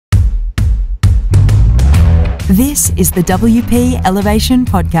This is the WP Elevation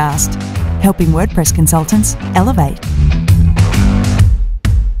Podcast, helping WordPress consultants elevate.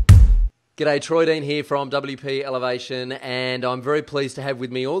 G'day, Troy Dean here from WP Elevation, and I'm very pleased to have with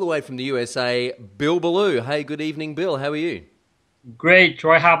me all the way from the USA, Bill Belew. Hey, good evening, Bill. How are you? Great,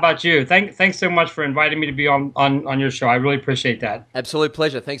 Troy. How about you? Thanks so much for inviting me to be on your show. I really appreciate that. Absolute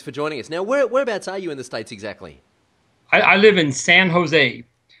pleasure. Thanks for joining us. Now, whereabouts are you in the States exactly? I live in San Jose,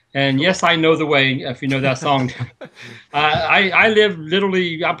 and yes, I know the way, if you know that song. I live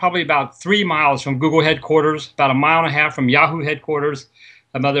literally, I'm probably about 3 miles from Google headquarters, about 1.5 miles from Yahoo headquarters,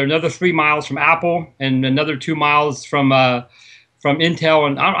 another 3 miles from Apple, and another 2 miles from Intel,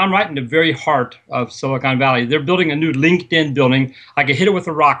 and I'm right in the very heart of Silicon Valley. They're building a new LinkedIn building. I could hit it with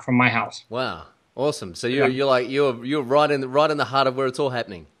a rock from my house. Wow, awesome! So you're right in the heart of where it's all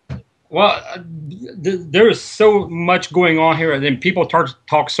happening. Well, there is so much going on here. And then people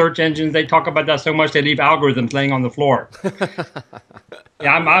talk search engines. They talk about that so much they leave algorithms laying on the floor.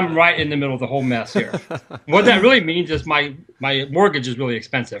 Yeah, I'm right in the middle of the whole mess here. What that really means is my mortgage is really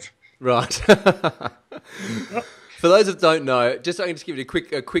expensive. Right. For those that don't know, I can just give you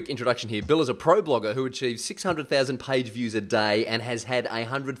a quick introduction here. Bill is a pro blogger who achieves 600,000 page views a day and has had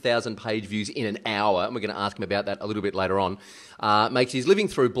 100,000 page views in an hour. And we're going to ask him about that a little bit later on. Makes his living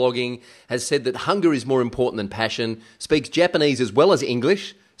through blogging, has said that hunger is more important than passion, speaks Japanese as well as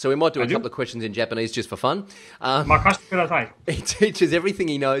English. So we might do a couple of questions in Japanese just for fun. He teaches everything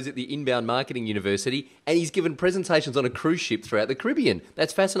he knows at the Inbound Marketing University, and he's given presentations on a cruise ship throughout the Caribbean.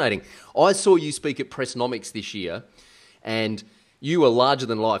 That's fascinating. I saw you speak at Pressnomics this year, and you were larger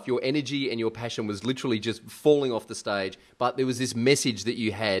than life. Your energy and your passion was literally just falling off the stage, but there was this message that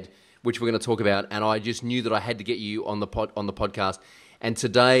you had, which we're going to talk about, and I just knew that I had to get you on the podcast. And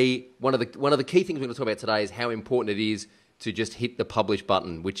today, one of the key things we're going to talk about today is how important it is to just hit the publish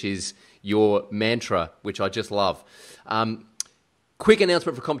button, which is your mantra, which I just love. Quick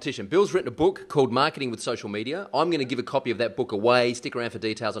announcement for competition. Bill's written a book called Marketing with Social Media. I'm going to give a copy of that book away. Stick around for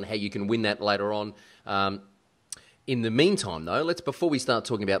details on how you can win that later on. In the meantime, though, before we start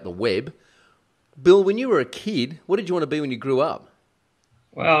talking about the web, Bill, when you were a kid, what did you want to be when you grew up?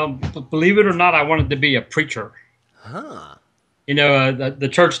 Well, believe it or not, I wanted to be a preacher. Huh. You know, the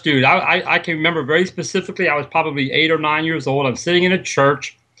church dude. I can remember very specifically, I was probably 8 or 9 years old. I'm sitting in a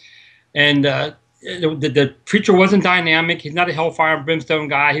church, and the preacher wasn't dynamic. He's not a hellfire and brimstone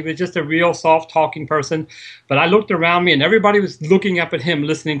guy. He was just a real soft-talking person. But I looked around me, and everybody was looking up at him,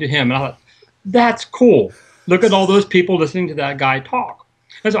 listening to him. And I thought, that's cool. Look at all those people listening to that guy talk.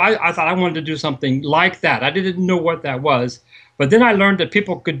 And so I thought I wanted to do something like that. I didn't know what that was. But then I learned that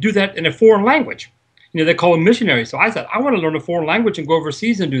people could do that in a foreign language. You know, they call them missionaries. So I said, I want to learn a foreign language and go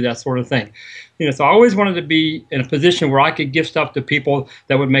overseas and do that sort of thing. You know, so I always wanted to be in a position where I could give stuff to people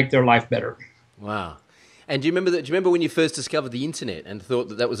that would make their life better. Wow. And do you remember when you first discovered the internet and thought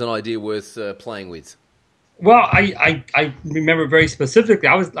that was an idea worth playing with? Well, I remember very specifically.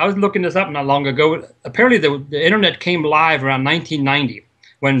 I was looking this up not long ago. Apparently, the internet came live around 1990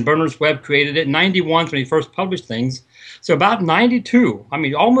 when Berners-Webb created it. In 91 when he first published things. So about 92, I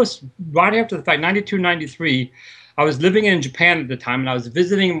mean, almost right after the fact, 92, 93, I was living in Japan at the time, and I was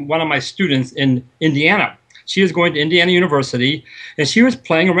visiting one of my students in Indiana. She was going to Indiana University, and she was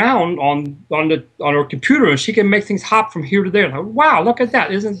playing around on her computer, and she can make things hop from here to there. And I thought, wow, look at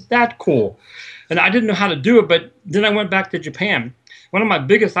that. Isn't that cool? And I didn't know how to do it, but then I went back to Japan. One of my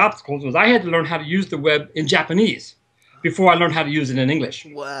biggest obstacles was I had to learn how to use the web in Japanese before I learned how to use it in English.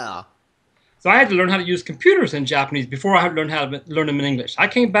 Wow. So I had to learn how to use computers in Japanese before I had learned how to learn them in English. I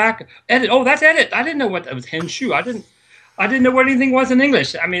came back, edit. Oh, that's edit. I didn't know what that was. Henshu. I didn't know what anything was in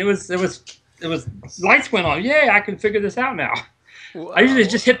English. I mean, it was lights went on. Yeah, I can figure this out now. Wow. I usually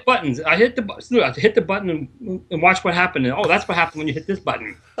just hit buttons. I hit the button and watch what happened. And, oh, that's what happened when you hit this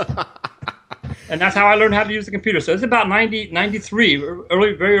button. And that's how I learned how to use the computer. So it's about 93,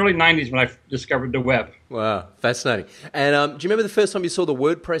 very early 90s when I discovered the web. Wow, fascinating. And do you remember the first time you saw the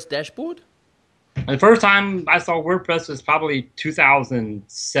WordPress dashboard? The first time I saw WordPress was probably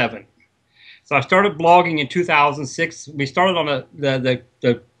 2007. So I started blogging in 2006. We started on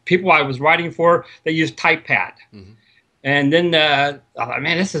the people I was writing for, they used TypePad. Mm-hmm. And then I thought,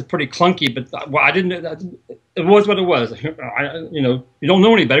 man, this is pretty clunky, but I didn't. It was what it was. You know, you don't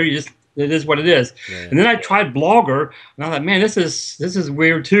know any better. It is what it is. Yeah. And then I tried Blogger, and I thought, man, this is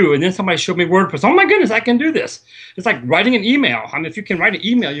weird too. And then somebody showed me WordPress. Oh my goodness, I can do this. It's like writing an email. I mean, if you can write an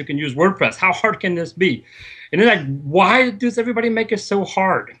email, you can use WordPress. How hard can this be? And then why does everybody make it so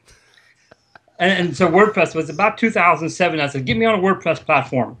hard? And so WordPress was about 2007. I said, get me on a WordPress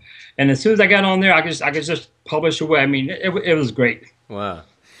platform. And as soon as I got on there, I could just publish away. I mean, it was great. Wow.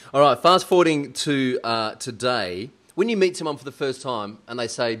 All right, fast forwarding to today. When you meet someone for the first time and they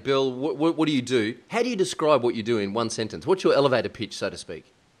say, Bill, what do you do? How do you describe what you do in one sentence? What's your elevator pitch, so to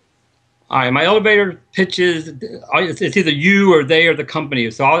speak? All right, my elevator pitch is it's either you or they or the company.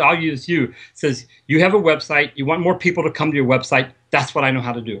 So I'll use you. It says, you have a website. You want more people to come to your website. That's what I know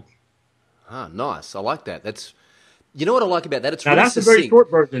how to do. Ah, nice. I like that. You know what I like about that? It's now really that's succinct. a very short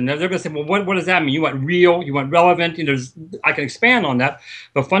version. They're going to say, well, what does that mean? You want real, you want relevant. I can expand on that.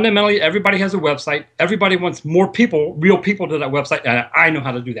 But fundamentally, everybody has a website. Everybody wants more people, real people to that website. And I know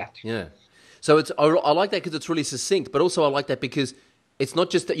how to do that. Yeah. So I like that because it's really succinct. But also I like that because it's not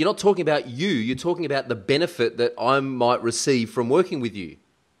just that you're not talking about you. You're talking about the benefit that I might receive from working with you.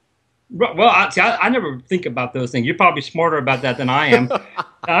 Well, I never think about those things. You're probably smarter about that than I am.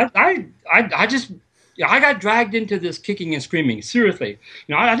 I got dragged into this kicking and screaming. Seriously,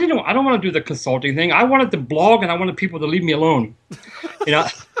 I don't want to do the consulting thing. I wanted to blog, and I wanted people to leave me alone.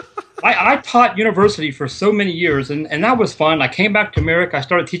 I taught university for so many years, and that was fun. I came back to America. I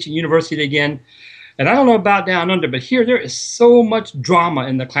started teaching university again, and I don't know about down under, but here there is so much drama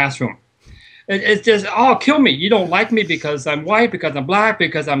in the classroom. It's just, oh, kill me. You don't like me because I'm white, because I'm black,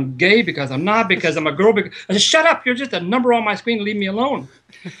 because I'm gay, because I'm not, because I'm a girl. I said, shut up. You're just a number on my screen. Leave me alone.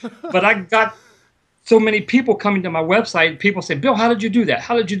 But I got so many people coming to my website. People say, Bill, how did you do that?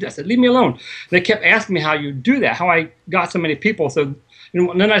 How did you do that? I said, leave me alone. They kept asking me how you do that, how I got so many people. So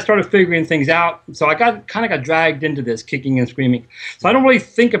and then I started figuring things out. So I kind of got dragged into this kicking and screaming. So I don't really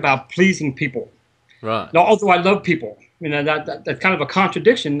think about pleasing people. Right. Now, although I love people. That's kind of a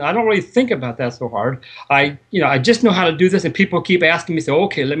contradiction. I don't really think about that so hard. I just know how to do this, and people keep asking me, so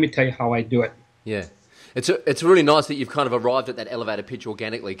okay, let me tell you how I do it. Yeah. It's really nice that you've kind of arrived at that elevator pitch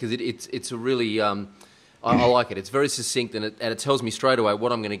organically, because it's a really I like it. It's very succinct, and it tells me straight away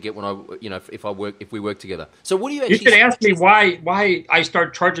what I'm going to get when if we work together. So what do you actually? You should ask me why I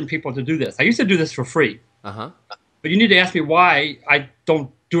start charging people to do this. I used to do this for free. But you need to ask me why I don't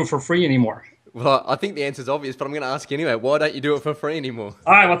do it for free anymore. Well, I think the answer is obvious, but I'm going to ask you anyway. Why don't you do it for free anymore?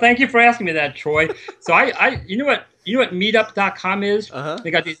 All right. Well, thank you for asking me that, Troy. So you know what Meetup.com is?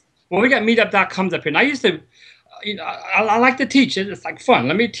 They got these. Well, we got Meetup.coms up here, and I used to, I like to teach. It's like fun.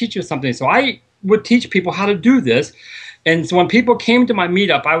 Let me teach you something. So I would teach people how to do this, and so when people came to my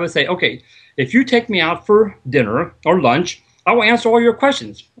Meetup, I would say, okay, if you take me out for dinner or lunch, I will answer all your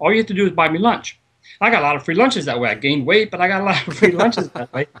questions. All you have to do is buy me lunch. I got a lot of free lunches that way. I gained weight, but I got a lot of free lunches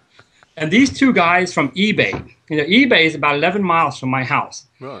that way. And these two guys from eBay, eBay is about 11 miles from my house.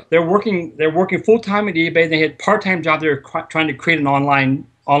 Right. They're working full time at eBay. They had part-time job. They were trying to create an online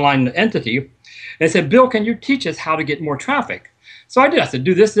entity. And they said, Bill, can you teach us how to get more traffic? So I did. I said,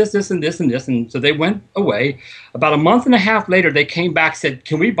 do this, this, this, and this, and this. And so they went away. About a month and a half later, they came back, said,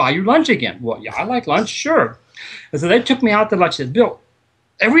 can we buy you lunch again? Well, yeah, I like lunch, sure. And so they took me out to lunch and said, Bill,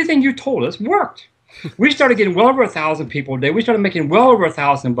 everything you told us worked. We started getting well over 1,000 people a day. We started making well over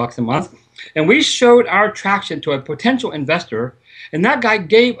 $1,000 a month. And we showed our traction to a potential investor. And that guy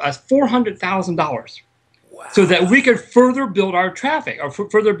gave us $400,000. Wow. So that we could further build our traffic or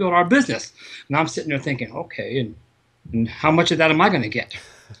further build our business. And I'm sitting there thinking, okay, and how much of that am I going to get?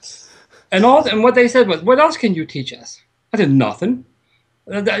 And what they said was, what else can you teach us? I said, nothing.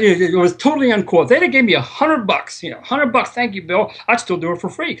 It was totally uncool. If they'd have gave me $100, $100, thank you, Bill, I'd still do it for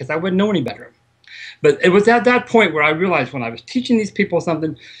free because I wouldn't know any better. But it was at that point where I realized when I was teaching these people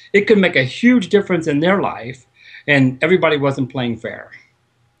something, it could make a huge difference in their life, and everybody wasn't playing fair.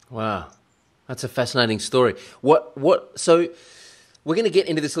 Wow. That's a fascinating story. So we're going to get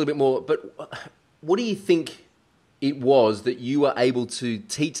into this a little bit more, but what do you think it was that you were able to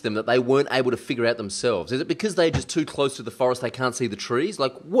teach them that they weren't able to figure out themselves? Is it because they're just too close to the forest, they can't see the trees?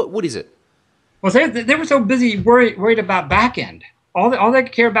 Like, what is it? Well, they were so busy worried about back end. All they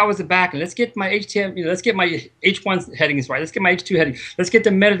care about was the back end. Let's get my HTML, let's get my H1 headings right. Let's get my H2 headings. Let's get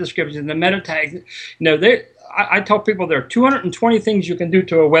the meta descriptions and the meta tags. I tell people there are 220 things you can do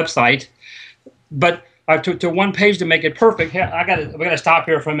to a website, but to one page to make it perfect. Here, we gotta stop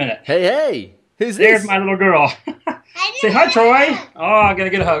here for a minute. Hey, who's this? There's my little girl. Say hi, Troy. Oh, I gotta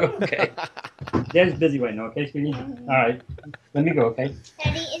get a hug. Okay. Daddy's busy right now. Okay, sweetie. All right. Let me go. Okay.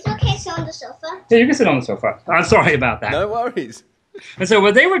 Daddy, is it okay to sit on the sofa? Yeah, you can sit on the sofa. I'm sorry about that. No worries. And so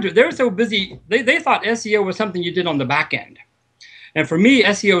what they were so busy, they thought SEO was something you did on the back end. And for me,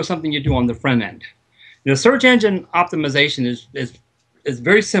 SEO is something you do on the front end. Search engine optimization is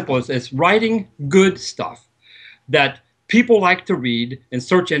very simple. It's writing good stuff that people like to read and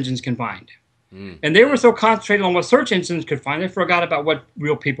search engines can find. And they were so concentrated on what search engines could find, they forgot about what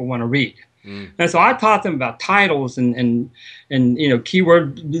real people want to read. And so I taught them about titles and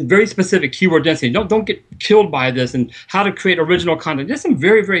keyword, very specific keyword density. Don't get killed by this, and how to create original content. Just some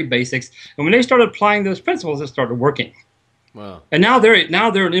very, very basics. And when they started applying those principles, it started working. Wow. And now they're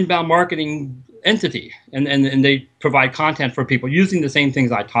an inbound marketing entity, and they provide content for people using the same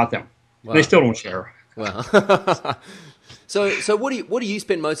things I taught them. Wow. They still don't share. Wow. So what do you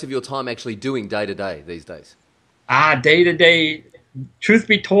spend most of your time actually doing day to day these days? Day to day, truth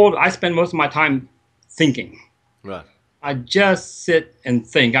be told, I spend most of my time thinking. Right. I just sit and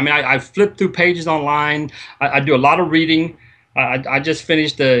think. I mean, I flip through pages online. I do a lot of reading. I just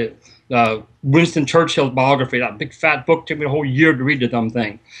finished the Winston Churchill's biography. That big fat book took me a whole year to read the dumb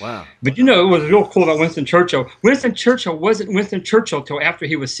thing. Wow. But you know, it was real cool about Winston Churchill. Winston Churchill wasn't Winston Churchill till after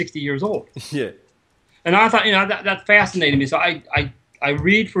he was 60 years old. Yeah. And I thought, that fascinated me. So I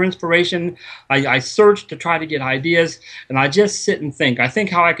read for inspiration. I search to try to get ideas, and I just sit and think. I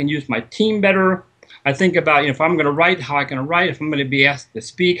think how I can use my team better. I think about, if I'm going to write, how I can write. If I'm going to be asked to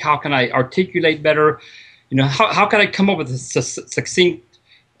speak, how can I articulate better? How can I come up with a succinct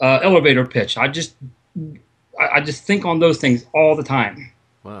elevator pitch? I just think on those things all the time.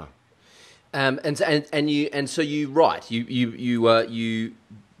 Wow. So you write. You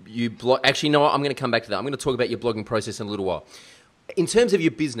blog. Actually, no. I'm going to come back to that. I'm going to talk about your blogging process in a little while. In terms of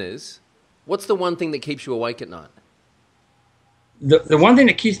your business, what's the one thing that keeps you awake at night? The one thing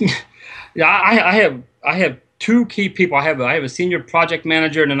that keeps me, I have two key people. I have a senior project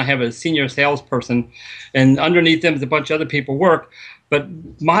manager, and then I have a senior salesperson, and underneath them is a bunch of other people work. But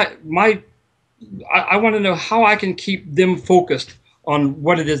I want to know how I can keep them focused on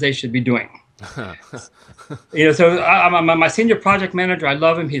what it is they should be doing. So my senior project manager, I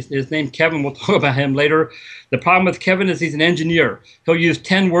love him. His name's Kevin. We'll talk about him later. The problem with Kevin is he's an engineer. He'll use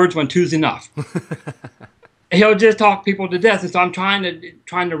 10 words when two's enough. He'll just talk people to death. And so I'm trying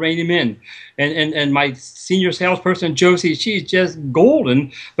to rein him in. And my senior salesperson, Josie, she's just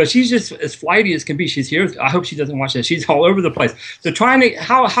golden, but she's just as flighty as can be. She's here. I hope she doesn't watch this. She's all over the place. So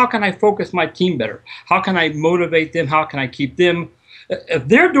how can I focus my team better? How can I motivate them? How can I keep them? If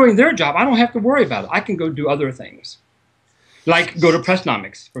they're doing their job, I don't have to worry about it. I can go do other things, like go to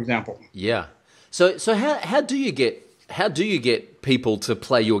Pressnomics, for example. Yeah. So how do you get people to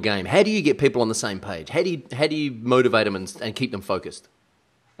play your game? How do you get people on the same page? How do you motivate them and keep them focused?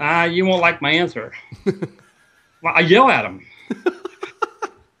 You won't like my answer. Well, I yell at them.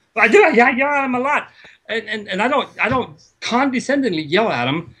 I do. I yell at them a lot, and I don't condescendingly yell at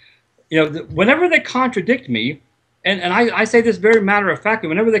them. Whenever they contradict me. And I say this very matter-of-factly.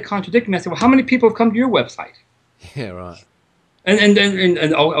 Whenever they contradict me, I say, well, how many people have come to your website? Yeah, right. And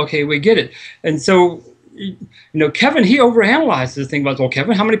okay, we get it. And so, Kevin, he overanalyzes this thing about, well,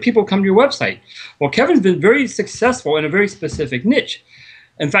 Kevin, how many people come to your website? Well, Kevin's been very successful in a very specific niche.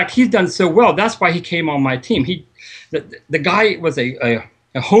 In fact, he's done so well, that's why he came on my team. The guy was a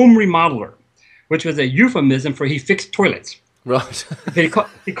home remodeler, which was a euphemism for he fixed toilets. Right. he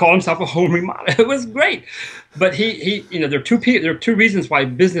called himself a home remodeler. It was great. But there are two reasons why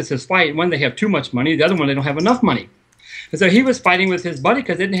businesses fight. One, they have too much money. The other one, they don't have enough money. And so he was fighting with his buddy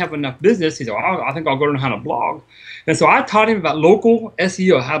because they didn't have enough business. He said, I think I'll go learn how to blog. And so I taught him about local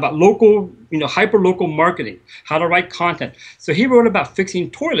SEO, how about local, hyper-local marketing, how to write content. So he wrote about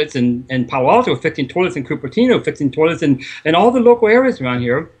fixing toilets in Palo Alto, fixing toilets in Cupertino, fixing toilets in all the local areas around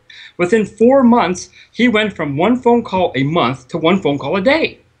here. Within 4 months, he went from one phone call a month to one phone call a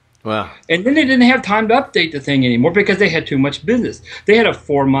day. Wow. And then they didn't have time to update the thing anymore because they had too much business. They had a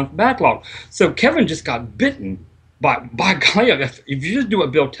 4-month backlog. So Kevin just got bitten by golly, if you just do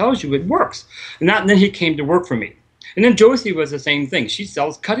what Bill tells you, it works. And then he came to work for me. And then Josie was the same thing. She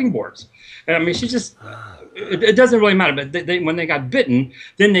sells cutting boards. And I mean, she just, it doesn't really matter. But when they got bitten,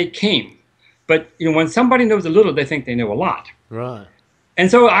 then they came. But when somebody knows a little, they think they know a lot. Right. And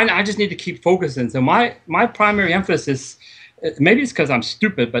so I just need to keep focusing. So my primary emphasis, maybe it's because I'm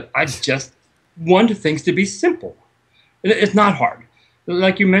stupid, but I just want things to be simple. It's not hard.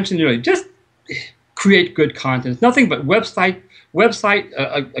 Like you mentioned earlier, just create good content. It's nothing but website,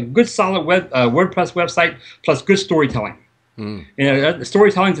 a good solid WordPress website plus good storytelling.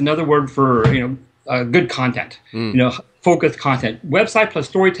 Storytelling is another word for good content. Focused content. Website plus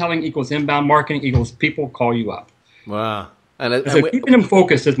storytelling equals inbound marketing equals people call you up. Wow. So keeping them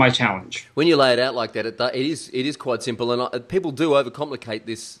focused is my challenge. When you lay it out like that, it is quite simple, and people do overcomplicate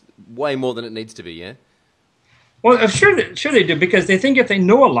this way more than it needs to be. Yeah. Well, sure they do, because they think if they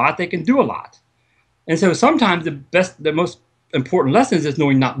know a lot, they can do a lot, and so sometimes the most important lessons is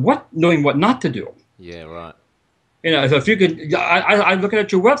knowing what not to do. Yeah. Right. So if you could, I'm looking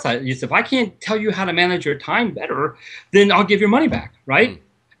at your website. You said, if I can't tell you how to manage your time better, then I'll give your money back, right?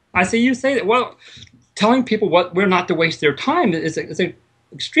 I say, you say that. Well, telling people where not to waste their time is an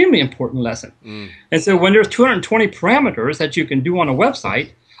extremely important lesson. And so when there's 220 parameters that you can do on a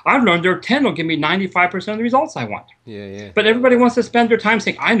website, I've learned there are 10 will give me 95% of the results I want. But everybody wants to spend their time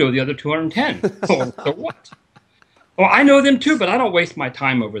saying, I know the other 210. So what? Well, I know them too, but I don't waste my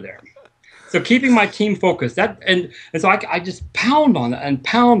time over there. So keeping my team focused, and so I just pound on that and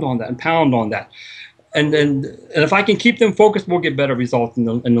pound on that and pound on that. And if I can keep them focused, we'll get better results in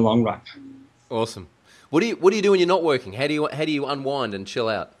the long run. Awesome. What do you do when you're not working? How do you unwind and chill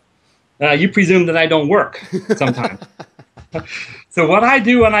out? You presume that I don't work sometimes. So what I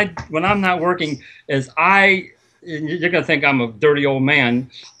do when I'm not working is you're going to think I'm a dirty old man.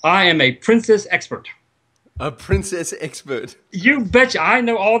 I am a princess expert. A princess expert. You betcha. I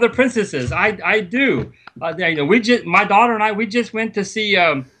know all the princesses. I do. My daughter and we just went to see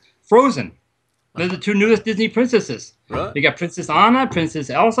Frozen. They're the two newest Disney princesses. Right. You got Princess Anna, Princess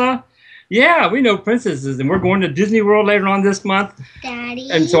Elsa. Yeah, we know princesses, and we're going to Disney World later on this month. Daddy.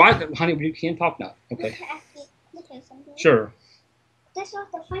 And so honey, you can't talk now. Okay. Sure. That's not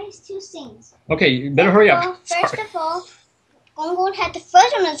the funniest two things. Okay, you better hurry up. First of all, Gongon had the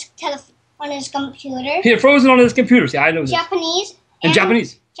first on his computer. Here, Frozen on his computer. See, I know this. Japanese.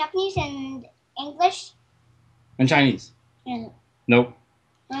 Japanese. Japanese and English. And Chinese. Yeah. Nope.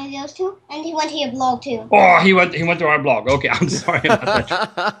 One of those two. And he went to your blog too. Oh, he went to our blog. Okay, I'm sorry about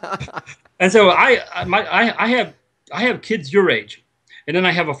that. And so I have kids your age, and then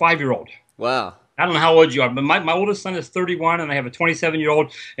I have a 5-year-old. Wow. I don't know how old you are, but my oldest son is 31, and I have a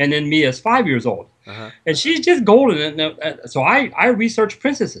 27-year-old, and then Mia is 5 years old. And she's just golden. So I research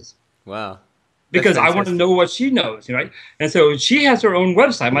princesses. Wow. Because I want to know what she knows, right? And so she has her own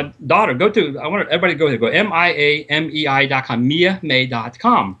website. My daughter, I want everybody to go there. Go MIAMEI.com,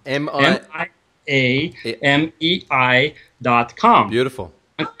 MiaMei.com. MIAMEI.com. Beautiful.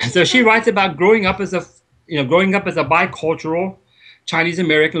 So she writes about growing up as a bicultural Chinese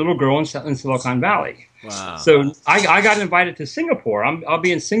American little girl in Silicon Valley. Wow. So I got invited to Singapore. I'll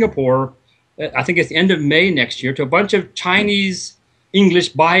be in Singapore. I think it's the end of May next year, to a bunch of Chinese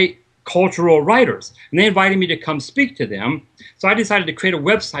English bicultural writers, and they invited me to come speak to them. So I decided to create a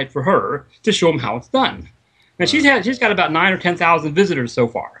website for her to show them how it's done. And she's got about 9,000 or 10,000 visitors so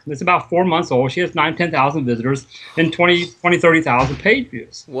far. It's about 4 months old. She has 9,000, 10,000 visitors and 30,000 page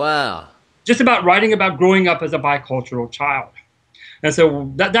views. Wow. Just about writing about growing up as a bicultural child. And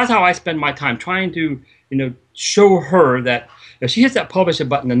so that's how I spend my time, trying to show her that if she hits that publish a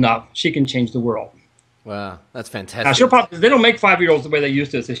button enough, she can change the world. Wow, that's fantastic. Now, they don't make 5-year-olds the way they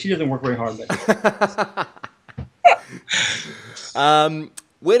used to, so she doesn't work very hard. But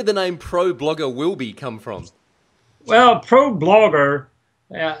where did the name Pro Blogger Wilby come from? Well, pro blogger,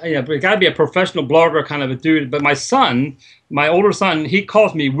 but got to be a professional blogger kind of a dude. But my older son, he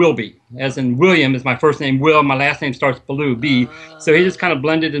calls me Wilby, as in William is my first name, Will. My last name starts Belew, B. So he just kind of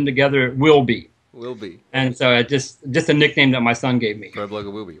blended them together, Wilby. Wilby. And so just a nickname that my son gave me. Pro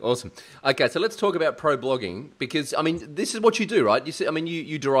Blogger Wilby. Awesome. Okay, so let's talk about pro blogging, because this is what you do, right?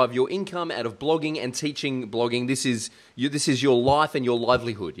 You derive your income out of blogging and teaching blogging. This is your life and your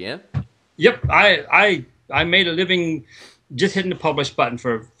livelihood, yeah? Yep. I made a living just hitting the publish button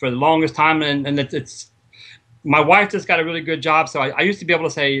for the longest time, and it's my wife just got a really good job, so I used to be able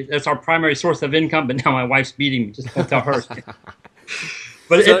to say that's our primary source of income, but now my wife's beating me. Just don't tell her.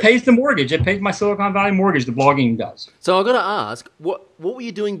 But it pays the mortgage. It pays my Silicon Valley mortgage, the blogging does. So I've got to ask, what were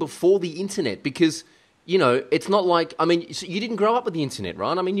you doing before the internet? Because, it's not like, you didn't grow up with the internet,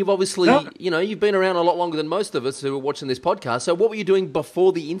 right? You've obviously, you've been around a lot longer than most of us who are watching this podcast. So what were you doing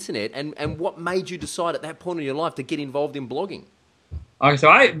before the internet, and what made you decide at that point in your life to get involved in blogging? Okay,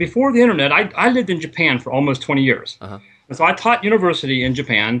 so before the internet, I lived in Japan for almost 20 years. And so I taught university in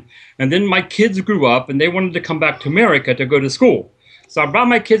Japan, and then my kids grew up, and they wanted to come back to America to go to school. So I brought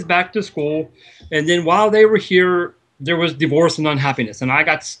my kids back to school, and then while they were here, there was divorce and unhappiness, and I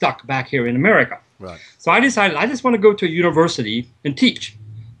got stuck back here in America. Right. So I decided I just want to go to a university and teach.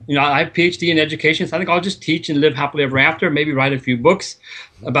 I have a PhD in education, so I think I'll just teach and live happily ever after, maybe write a few books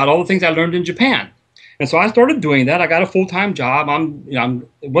about all the things I learned in Japan. And so I started doing that. I got a full-time job.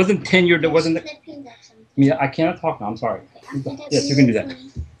 It wasn't tenured. It wasn't. I cannot talk now. I'm sorry. Yes, you can do that.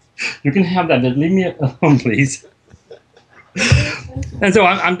 You can have that. Just leave me alone, please. And so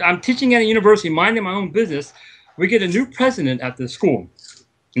I'm teaching at a university, minding my own business. We get a new president at the school.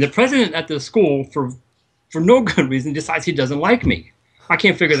 And the president at the school, for no good reason, decides he doesn't like me. I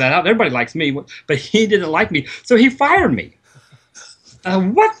can't figure that out. Everybody likes me, but he didn't like me. So he fired me.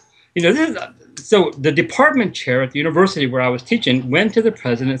 What? So the department chair at the university where I was teaching went to the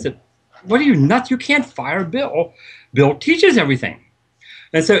president and said, "What are you, nuts? You can't fire Bill. Bill teaches everything."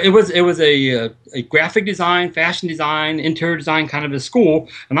 And so it was a graphic design, fashion design, interior design kind of a school,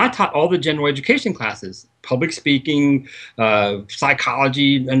 and I taught all the general education classes, public speaking,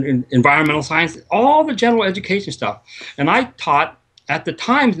 psychology, and environmental science, all the general education stuff. And I taught at the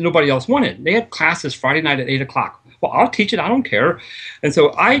times nobody else wanted. They had classes Friday night at 8 o'clock. Well, I'll teach it. I don't care. And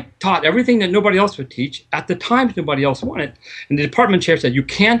so I taught everything that nobody else would teach at the times nobody else wanted. And the department chair said, you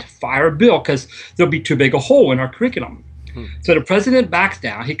can't fire Bill because there'll be too big a hole in our curriculum. So the president backs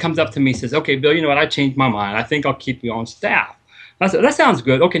down. He comes up to me and says, okay, Bill, you know what? I changed my mind. I think I'll keep you on staff. I said, that sounds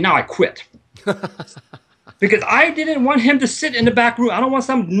good. Okay, now I quit. Because I didn't want him to sit in the back room. I don't want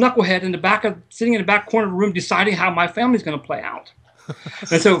some knucklehead sitting in the back corner of the room deciding how my family's going to play out.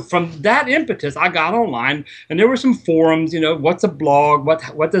 And so from that impetus, I got online, and there were some forums, what's a blog?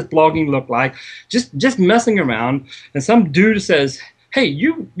 What does blogging look like? Just messing around. And some dude says, hey,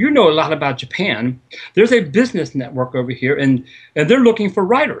 you know a lot about Japan. There's a business network over here, and they're looking for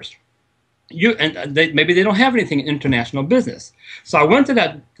writers. Maybe they don't have anything in international business. So I went to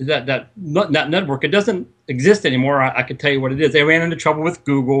that network. It doesn't exist anymore. I could tell you what it is. They ran into trouble with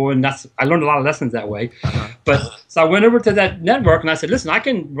Google, and I learned a lot of lessons that way. But so I went over to that network, and I said, listen, I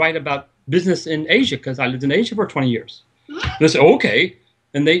can write about business in Asia because I lived in Asia for 20 years. They said, okay.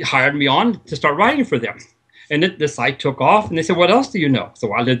 And they hired me on to start writing for them. And the site took off, and they said, what else do you know?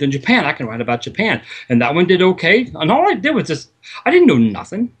 So I lived in Japan. I can write about Japan. And that one did okay. And all I did was I didn't know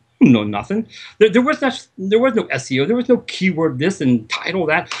nothing. Know nothing. There was no SEO. There was no keyword this and title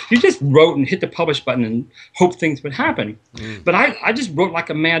that. You just wrote and hit the publish button and hope things would happen. But I just wrote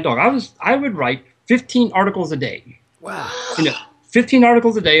like a mad dog. I would write 15 articles a day. Wow. 15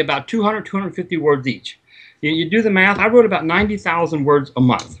 articles a day, about 200, 250 words each. You do the math. I wrote about 90,000 words a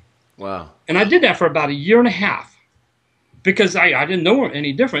month. Wow. And I did that for about a year and a half because I didn't know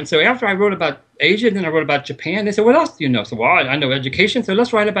any different. So after I wrote about Asia, then I wrote about Japan. They said, what else do you know? So, well, I know education, so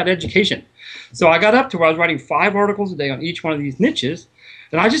let's write about education. So I got up to where I was writing 5 articles a day on each one of these niches,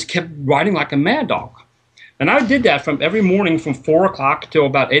 and I just kept writing like a mad dog. And I did that from every morning from 4 o'clock till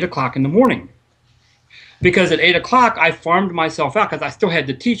about 8 o'clock in the morning. Because at 8 o'clock, I farmed myself out because I still had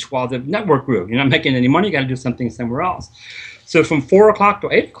to teach while the network grew. You're not making any money, you got to do something somewhere else. So from 4 o'clock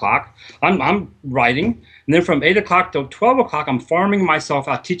to 8 o'clock, I'm writing. And then from 8 o'clock till 12 o'clock, I'm farming myself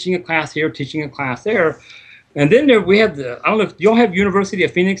out, teaching a class here, teaching a class there. And then we had I don't know, do you all have University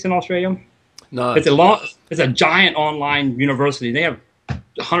of Phoenix in Australia? No. It's a giant online university. They have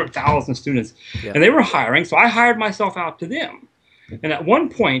 100,000 students. Yeah. And they were hiring, so I hired myself out to them. And at one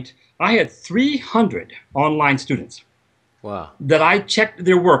point, I had 300 online students. Wow. That I checked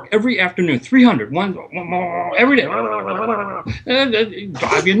their work every afternoon, 300, one every day.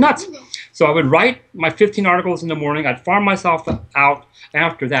 Drive you nuts. So I would write my 15 articles in the morning. I'd farm myself out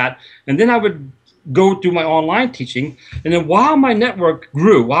after that. And then I would go do my online teaching. And then while my network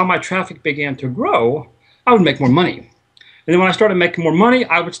grew, while my traffic began to grow, I would make more money. And then when I started making more money,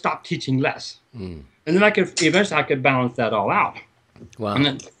 I would stop teaching less. And then eventually I could balance that all out. Wow. And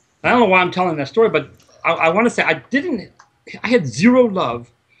then, I don't know why I'm telling that story, but I want to say I had zero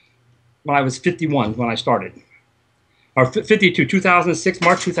love when I was 51 when I started. Or 52, 2006,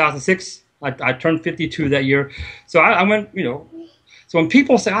 March 2006. I turned 52 that year. So I went, so when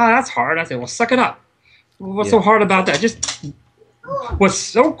people say, that's hard, I say, well, suck it up. What's so hard about that? What's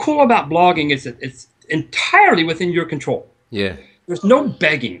so cool about blogging is that it's entirely within your control. Yeah. There's no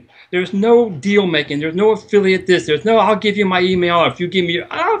begging. There's no deal making. There's no affiliate this. There's no, I'll give you my email, or if you give me,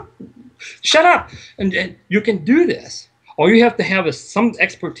 shut up. And you can do this. All you have to have is some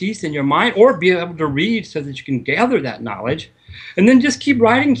expertise in your mind, or be able to read so that you can gather that knowledge. And then just keep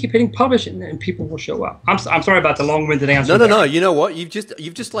writing, keep hitting publish, and people will show up. I'm sorry about the long-winded answer. No. You know what? You've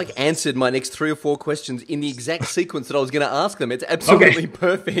just like answered my next 3 or 4 questions in the exact sequence that I was going to ask them. It's absolutely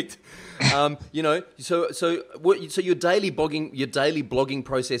perfect. So your daily blogging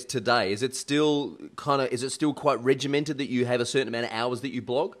process today, is it still quite regimented that you have a certain amount of hours that you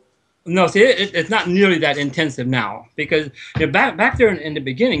blog? No, see, it's not nearly that intensive now, because back there in the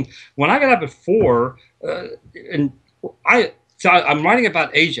beginning, when I got up at 4, I'm writing about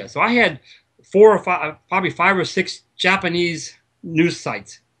Asia, so I had 4 or 5, probably 5 or 6 Japanese news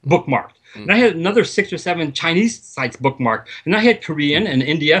sites bookmarked. And I had another 6 or 7 Chinese sites bookmarked. And I had Korean and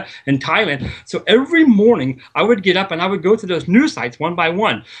India and Thailand. So every morning I would get up and I would go to those news sites one by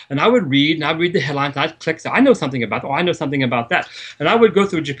one. And I would read, and I'd read the headlines, and I'd click, so I know something about that. Oh, I know something about that. And I would go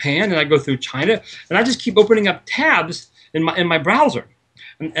through Japan, and I'd go through China, and I just keep opening up tabs in my browser.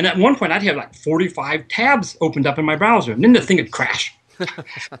 And at one point I'd have like 45 tabs opened up in my browser. And then the thing would crash.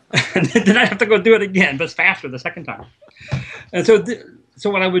 And then I'd have to go do it again, but it's faster the second time. And so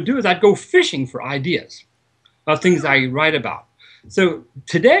what I would do is I'd go fishing for ideas of things I write about. So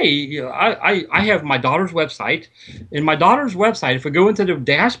today, I have my daughter's website. In my daughter's website, if we go into the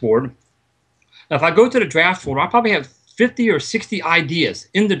dashboard, if I go to the draft folder, I probably have 50 or 60 ideas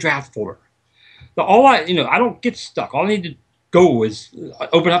in the draft folder. So I don't get stuck. All I need to go is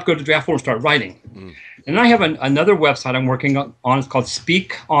open up, go to the draft folder, and start writing. And I have another website I'm working on. It's called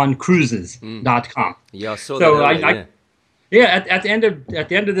speakoncruises.com. Yeah, I saw that earlier, at the end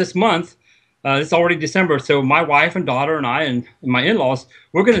of this month, it's already December. So my wife and daughter and I and my in-laws,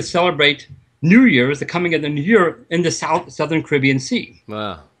 we're going to celebrate New Year's, the coming of the New Year, in the Southern Caribbean Sea.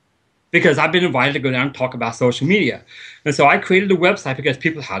 Wow. Because I've been invited to go down and talk about social media. And so I created a website because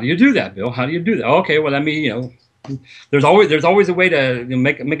people, how do you do that, Bill? How do you do that? Okay, well, let me, there's always a way to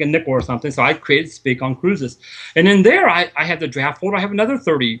make a nickel or something. So I created Speak on Cruises. And in there, I have the draft folder. I have another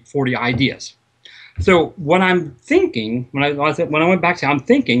 30, 40 ideas. So when I'm thinking, when I went back to, I'm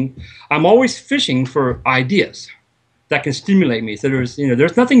thinking, I'm always fishing for ideas that can stimulate me. So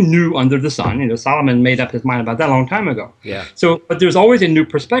there's nothing new under the sun. Solomon made up his mind about that a long time ago. Yeah. So, but there's always a new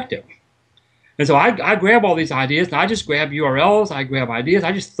perspective. And so I grab all these ideas, and I just grab URLs, I grab ideas,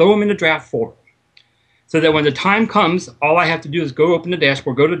 I just throw them in the draft folder. So that when the time comes, all I have to do is go open the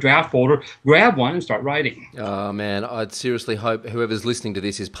dashboard, go to draft folder, grab one, and start writing. Oh, man, I'd seriously hope whoever's listening to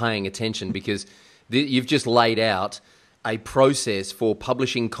this is paying attention, because you've just laid out a process for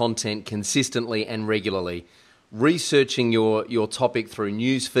publishing content consistently and regularly, researching your topic through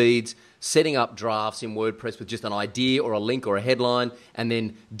news feeds, setting up drafts in WordPress with just an idea or a link or a headline, and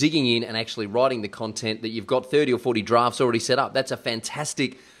then digging in and actually writing the content that you've got 30 or 40 drafts already set up. That's a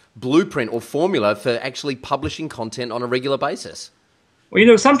fantastic blueprint or formula for actually publishing content on a regular basis.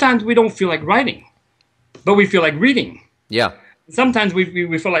 Well, sometimes we don't feel like writing, but we feel like reading. Yeah. Sometimes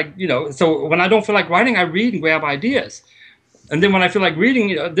we feel like, so when I don't feel like writing, I read and grab ideas. And then when I feel like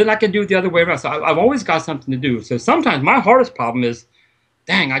reading, then I can do it the other way around. So I've always got something to do. So sometimes my hardest problem is,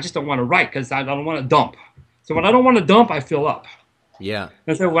 dang, I just don't want to write because I don't want to dump. So when I don't want to dump, I fill up. Yeah.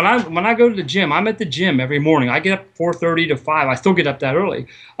 And so when I go to the gym, I'm at the gym every morning. I get up 4:30 to 5. I still get up that early.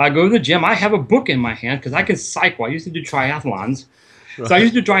 I go to the gym. I have a book in my hand because I can cycle. I used to do triathlons. Right. So I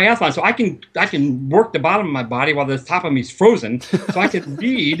used to do triathlons. So I can work the bottom of my body while the top of me is frozen. So I can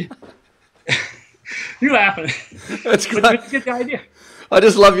read. You're laughing. That's great. But you get the idea. I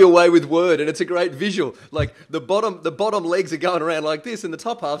just love your way with word, and it's a great visual. Like the bottom legs are going around like this, and the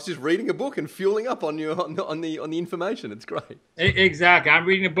top half's just reading a book and fueling up on the information. It's great. Exactly. I'm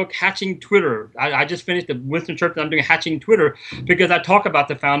reading a book, Hatching Twitter. I just finished the Winston Churchill. I'm doing Hatching Twitter because I talk about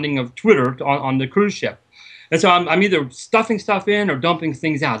the founding of Twitter on the cruise ship. And so I'm either stuffing stuff in or dumping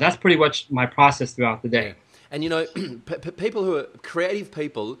things out. That's pretty much my process throughout the day. And people who are creative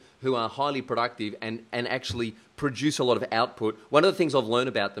people who are highly productive and actually produce a lot of output, one of the things I've learned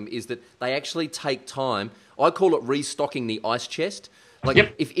about them is that they actually take time. I call it restocking the ice chest.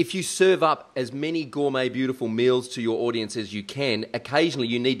 Like if you serve up as many gourmet, beautiful meals to your audience as you can, occasionally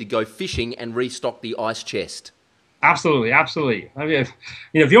you need to go fishing and restock the ice chest. Absolutely, absolutely. I mean,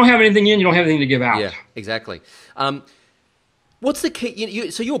 if you don't have anything in, you don't have anything to give out. Yeah, exactly. What's the key?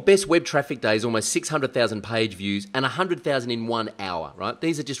 So your best web traffic day is almost 600,000 page views and 100,000 in 1 hour, right?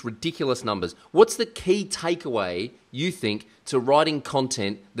 These are just ridiculous numbers. What's the key takeaway, you think, to writing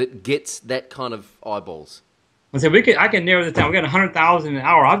content that gets that kind of eyeballs? So I can narrow this down. We got 100,000 an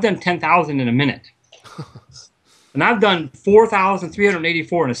hour. I've done 10,000 in a minute. And I've done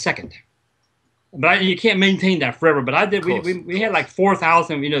 4,384 in a second. But you can't maintain that forever. But I did. We had like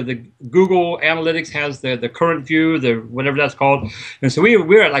 4,000. The Google Analytics has the current view, the whatever that's called, and so we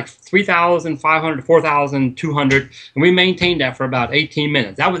were at like 3,500, 4,200, and we maintained that for about 18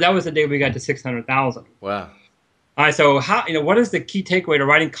 minutes. That was the day we got to 600,000. Wow. All right. So what is the key takeaway to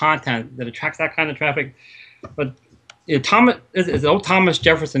writing content that attracts that kind of traffic? But Thomas, it's an old Thomas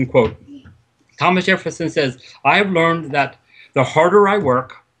Jefferson quote. Thomas Jefferson says, "I have learned that the harder I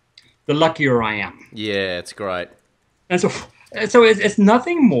work, the luckier I am." Yeah, it's great. And so it's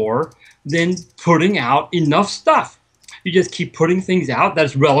nothing more than putting out enough stuff. You just keep putting things out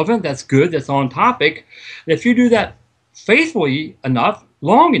that's relevant, that's good, that's on topic. And if you do that faithfully enough,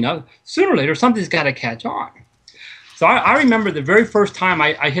 long enough, sooner or later, something's got to catch on. So I remember the very first time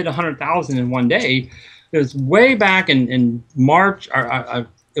I hit 100,000 in one day. It was way back in March.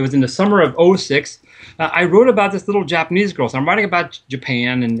 It was in the summer of '06. I wrote about this little Japanese girl. So I'm writing about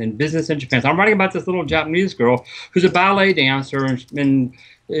Japan and business in Japan. So I'm writing about this little Japanese girl who's a ballet dancer, and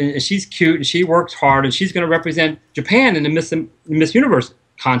she's cute, and she works hard, and she's going to represent Japan in the Miss Universe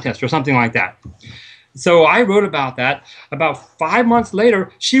contest or something like that. So I wrote about that. About 5 months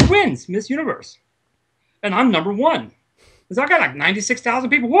later, she wins Miss Universe. And I'm #1. And so I got like 96,000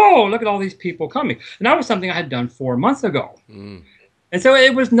 people. Whoa, look at all these people coming. And that was something I had done 4 months ago. And so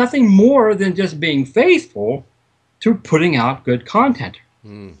it was nothing more than just being faithful to putting out good content.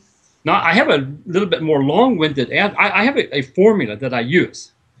 Now, I have a little bit more long-winded answer. I have a formula that I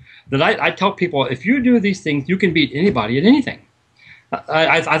use. That I tell people, if you do these things, you can beat anybody at anything.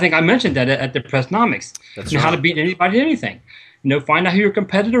 I think I mentioned that at the Pressnomics. That's How to beat anybody at anything. Find out who your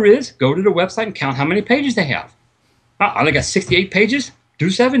competitor is, go to the website and count how many pages they have. They got 68 pages, do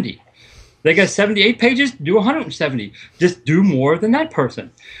 70. They got 78 pages, do 170. Just do more than that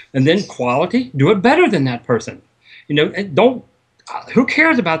person. And then quality, do it better than that person. And don't, who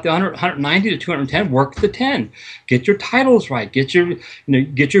cares about the 190 to 210? Work the 10. Get your titles right. Get your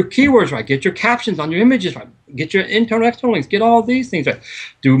keywords right. Get your captions on your images right. Get your internal, external links. Get all these things right.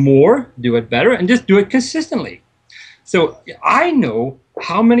 Do more, do it better, and just do it consistently. So I know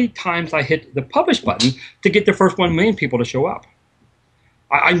how many times I hit the publish button to get the first 1 million people to show up.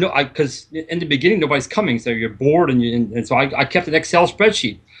 I know, because in the beginning nobody's coming, so you're bored, and so I kept an Excel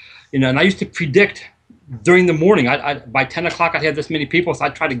spreadsheet, and I used to predict during the morning. By 10 o'clock I'd have this many people, so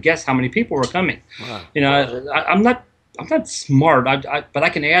I'd try to guess how many people were coming. Wow. I'm not smart, but I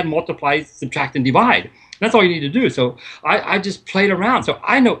can add, multiply, subtract, and divide. That's all you need to do. So I just played around. So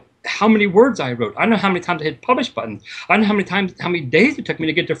I know how many words I wrote. I know how many times I hit publish button. I know how many days it took me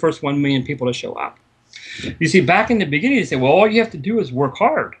to get the first 1 million people to show up. You see, back in the beginning, you say, well, all you have to do is work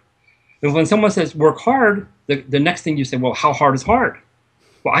hard. And when someone says work hard, the next thing you say, well, how hard is hard?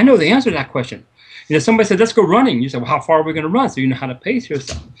 Well, I know the answer to that question. Somebody said, let's go running. You say, well, how far are we going to run? So you know how to pace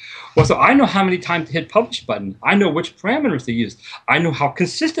yourself. Well, so I know how many times to hit publish button. I know which parameters to use. I know how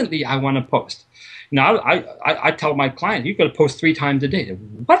consistently I want to post. Now, I tell my client, you've got to post 3 times a day.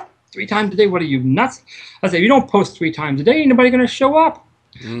 What? 3 times a day? What are you, nuts? I say, you don't post 3 times a day, ain't nobody going to show up.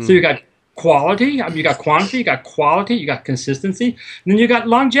 So you got quality, you got quantity, you got quality, you got consistency, and then you got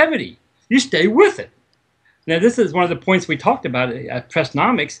longevity. You stay with it. Now, this is one of the points we talked about at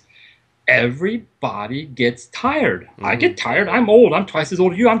Pressnomics. Everybody gets tired. I get tired. I'm old. I'm twice as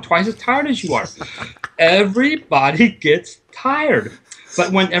old as you. I'm twice as tired as you are. Everybody gets tired.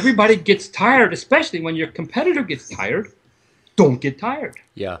 But when everybody gets tired, especially when your competitor gets tired, don't get tired.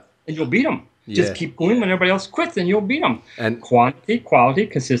 Yeah. And you'll beat them. Just keep going when everybody else quits, and you'll beat them. And quantity, quality,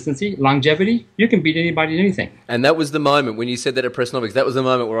 consistency, longevity, you can beat anybody at anything. And that was the moment when you said that at Pressnomics. That was the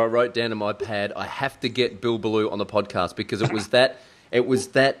moment where I wrote down in my pad, I have to get Bill Belew on the podcast, because it was that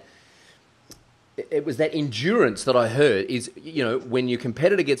endurance that I heard is, when your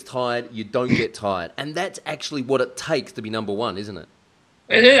competitor gets tired, you don't get tired. And that's actually what it takes to be number one, isn't it?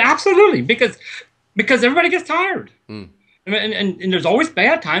 Absolutely, because everybody gets tired. And there's always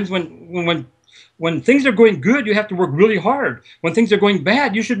bad times when things are going good, you have to work really hard. When things are going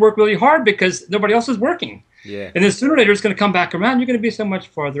bad, you should work really hard because nobody else is working. Yeah. And then sooner or later, it's going to come back around. You're going to be so much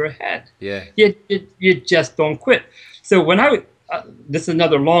farther ahead. Yeah. You just don't quit. So when this is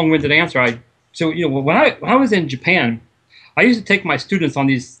another long-winded answer. So when I was in Japan, I used to take my students on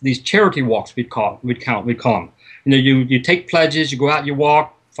these charity walks. We'd call them. You take pledges, you go out, you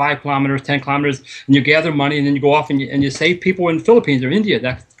walk 5 kilometers, 10 kilometers, and you gather money, and then you go off and you save people in the Philippines or India,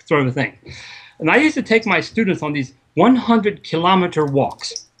 that sort of a thing. And I used to take my students on these 100-kilometer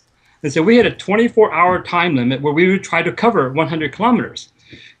walks. And so we had a 24-hour time limit where we would try to cover 100 kilometers.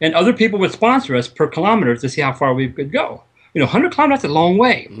 And other people would sponsor us per kilometer to see how far we could go. 100 kilometers, that's a long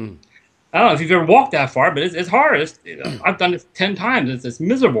way. I don't know if you've ever walked that far, but it's hard. I've done it 10 times. It's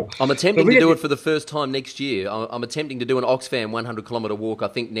miserable. I'm attempting to do it for the first time next year. I'm attempting to do an Oxfam 100-kilometer walk, I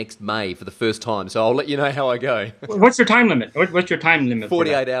think, next May for the first time. So I'll let you know how I go. What's your time limit? What's your time limit?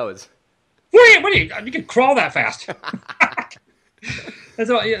 48 hours. You can crawl that fast. And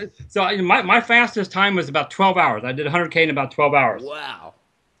so my fastest time was about 12 hours. I did 100K in about 12 hours. Wow.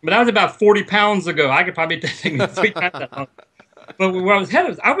 But that was about 40 pounds ago. I could probably take me 3 times that long. But where I was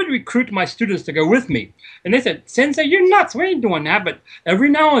headed, I would recruit my students to go with me. And they said, Sensei, you're nuts. We ain't doing that. But every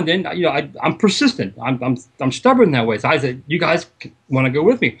now and then, I'm persistent. I'm stubborn that way. So I said, you guys want to go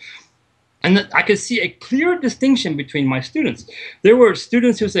with me. And I could see a clear distinction between my students. There were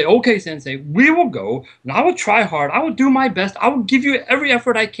students who say, okay, Sensei, we will go, and I will try hard. I will do my best. I will give you every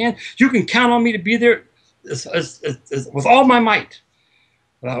effort I can. You can count on me to be there with all my might.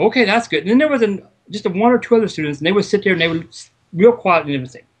 Okay, that's good. And then there was just 1 or 2 other students, and they would sit there, and they would real quiet, and they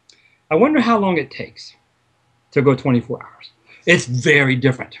would say, I wonder how long it takes to go 24 hours. It's very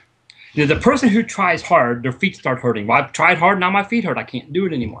different. The person who tries hard, their feet start hurting. Well, I've tried hard, now my feet hurt. I can't do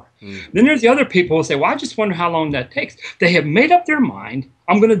it anymore. Then there's the other people who say, well, I just wonder how long that takes. They have made up their mind,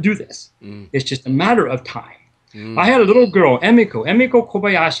 I'm going to do this. It's just a matter of time. I had a little girl, Emiko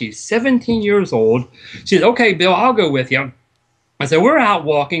Kobayashi, 17 years old. She said, okay, Bill, I'll go with you. I said, we're out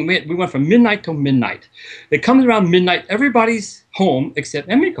walking. We went from midnight till midnight. It comes around midnight. Everybody's home except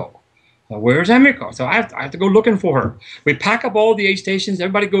Emiko. Well, where's Emiko? So I have to go looking for her. We pack up all the aid stations.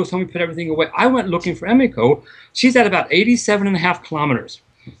 Everybody goes home. We put everything away. I went looking for Emiko. She's at about 87.5 kilometers.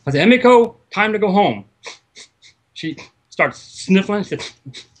 I said, Emiko, time to go home. She starts sniffling.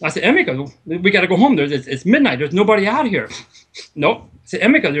 I said, Emiko, we got to go home. It's midnight. There's nobody out here. Nope. I said,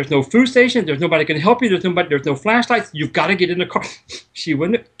 Emiko, there's no food station. There's nobody can help you. There's no flashlights. You've got to get in the car. She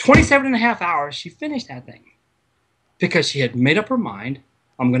wouldn't. 27.5 hours, she finished that thing. Because she had made up her mind,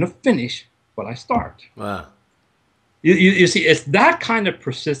 I'm going to finish what I start. Wow. You see, it's that kind of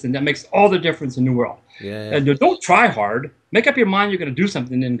persistence that makes all the difference in the world. Yeah. And don't try hard. Make up your mind you're going to do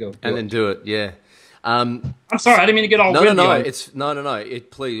something, and then go. Then do it. Yeah. I'm sorry, I didn't mean to get all windy. No.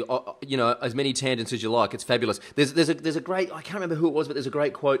 Please, as many tangents as you like. It's fabulous. There's a great. I can't remember who it was, but there's a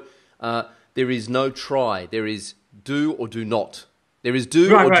great quote. There is no try. There is do or do not. There is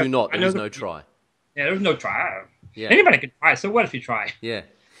do or do not. There is no try. Yeah, there's no try. Yeah. Anybody can try. So what if you try? Yeah.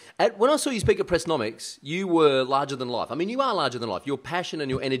 When I saw you speak at Pressnomics, you were larger than life. I mean, you are larger than life. Your passion and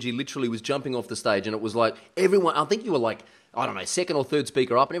your energy literally was jumping off the stage, and it was like everyone. I think you were like, I don't know, second or third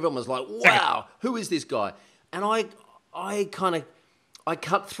speaker up, and everyone was like, "Wow, who is this guy?" And I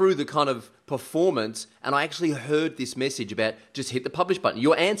cut through the kind of performance, and I actually heard this message about just hit the publish button.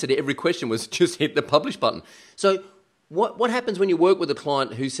 Your answer to every question was just hit the publish button. So, what happens when you work with a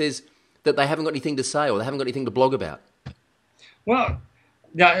client who says that they haven't got anything to say or they haven't got anything to blog about? Well,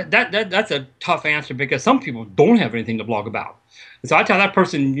 that's a tough answer because some people don't have anything to blog about. And so I tell that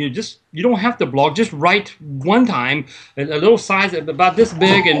person, you don't have to blog. Just write one time a little size about this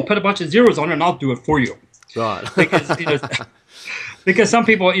big and put a bunch of zeros on it, and I'll do it for you. Right. Because some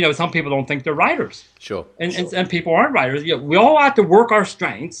people don't think they're writers. Sure. And people aren't writers. We all have to work our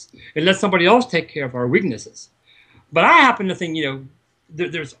strengths and let somebody else take care of our weaknesses. But I happen to think,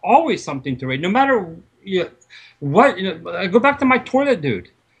 there's always something to write, no matter what. I go back to my toilet dude.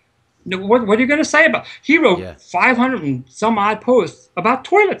 What are you going to say about? He wrote 500 and some odd posts about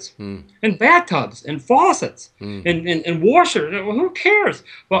toilets and bathtubs and faucets and washers. Well, who cares?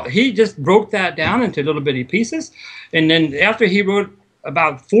 Well, he just broke that down into little bitty pieces, and then after he wrote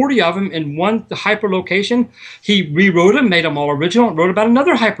about 40 of them in one hyperlocation, he rewrote them, made them all original, and wrote about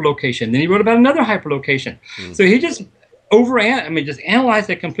another hyperlocation. Then he wrote about another hyperlocation. So he just just analyzed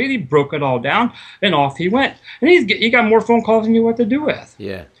it completely, broke it all down, and off he went. And he got more phone calls than you knew what to do with.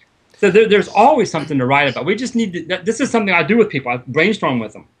 Yeah. So there's always something to write about. We just need to, this is something I do with people. I brainstorm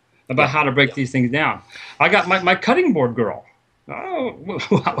with them about how to break these things down. I got my cutting board girl. Oh,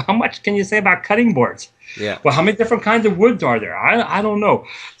 how much can you say about cutting boards? Yeah. Well, how many different kinds of woods are there? I don't know.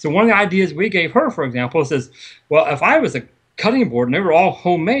 So one of the ideas we gave her, for example, says, well, if I was a cutting board and they were all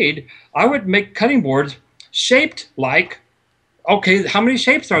homemade, I would make cutting boards shaped like, okay, how many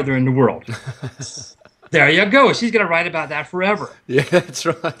shapes are there in the world? There you go. She's going to write about that forever. Yeah, that's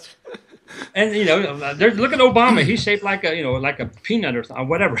right. And look at Obama. He's shaped like a peanut or something,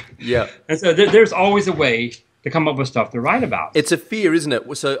 whatever. Yeah. And so there's always a way to come up with stuff to write about. It's a fear, isn't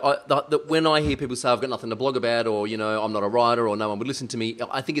it? So when I hear people say I've got nothing to blog about, or I'm not a writer, or no one would listen to me,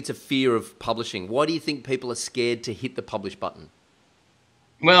 I think it's a fear of publishing. Why do you think people are scared to hit the publish button?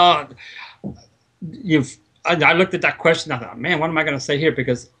 Well, I looked at that question. I thought, man, what am I going to say here?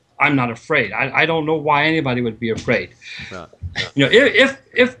 Because I'm not afraid. I don't know why anybody would be afraid. Right.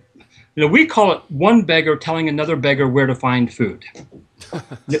 If we call it one beggar telling another beggar where to find food.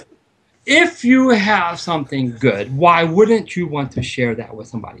 If you have something good, why wouldn't you want to share that with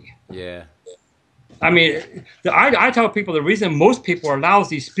somebody? Yeah. I mean, I tell people the reason most people are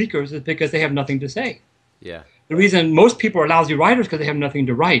lousy speakers is because they have nothing to say. Yeah. The reason most people are lousy writers is because they have nothing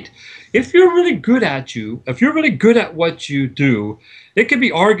to write. If you're really good at what you do, it could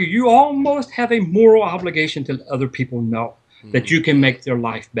be argued you almost have a moral obligation to let other people know that you can make their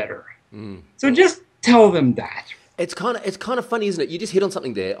life better. So just tell them that. It's kind of funny, isn't it? You just hit on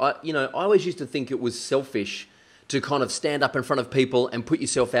something there. I always used to think it was selfish to kind of stand up in front of people and put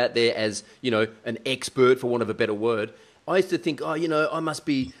yourself out there as, an expert, for want of a better word. I used to think, I must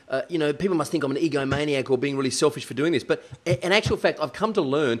be, people must think I'm an egomaniac or being really selfish for doing this. But in actual fact, I've come to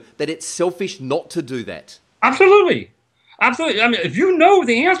learn that it's selfish not to do that. Absolutely. Absolutely. I mean, if you know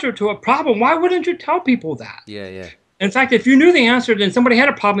the answer to a problem, why wouldn't you tell people that? Yeah, yeah. In fact, if you knew the answer and somebody had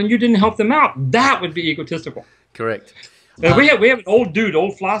a problem and you didn't help them out, that would be egotistical. Correct. We have an old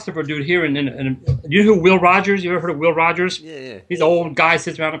philosopher dude here, and you know who Will Rogers? You ever heard of Will Rogers? Yeah. He's an old guy,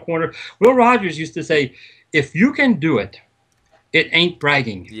 sits around the corner. Will Rogers used to say, if you can do it, it ain't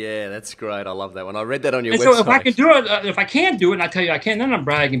bragging. Yeah, that's great. I love that one. I read that on your website. So if I can do it, if I can't do it and I tell you I can't, then I'm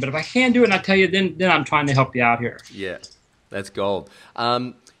bragging. But if I can do it and I tell you, then I'm trying to help you out here. Yeah. That's gold.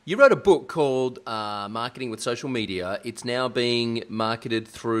 You wrote a book called Marketing with Social Media. It's now being marketed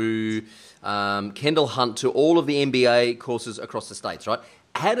through Kendall Hunt to all of the MBA courses across the states, right?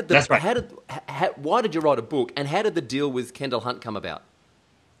 That's right. Why did you write a book, and how did the deal with Kendall Hunt come about?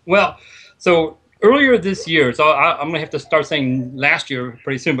 Well, so earlier this year, so I'm going to have to start saying last year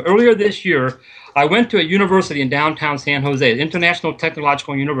pretty soon, but earlier this year, I went to a university in downtown San Jose, International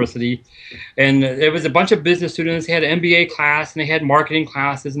Technological University, and there was a bunch of business students. They had an MBA class, and they had marketing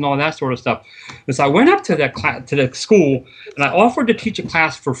classes and all that sort of stuff. And so I went up to that class, to the school, and I offered to teach a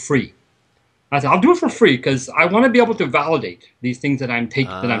class for free. I said, I'll do it for free because I want to be able to validate these things that I'm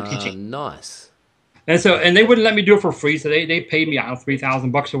teaching. Nice. And they wouldn't let me do it for free, so they paid me, I don't know,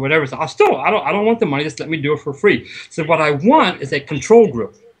 $3,000 or whatever. So I don't want the money. Just let me do it for free. So what I want is a control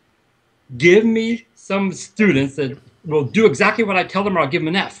group. Give me some students that will do exactly what I tell them, or I'll give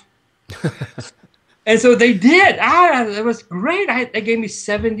them an F. And so they did. It was great. They gave me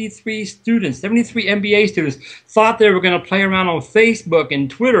 73 students, 73 MBA students. Thought they were going to play around on Facebook and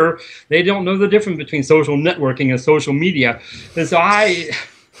Twitter. They don't know the difference between social networking and social media. And so I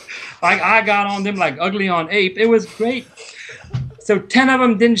got on them like ugly on ape. It was great. So 10 of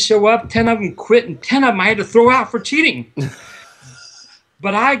them didn't show up, 10 of them quit, and 10 of them I had to throw out for cheating.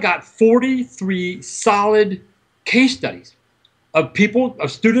 But I got 43 solid case studies of people,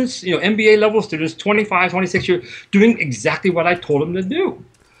 of students, MBA level students, 25, 26 years, doing exactly what I told them to do.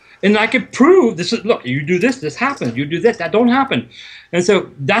 And I could prove this is, look, you do this, this happens. You do this, that don't happen. And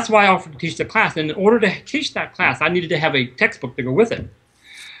so that's why I offered to teach the class. And in order to teach that class, I needed to have a textbook to go with it.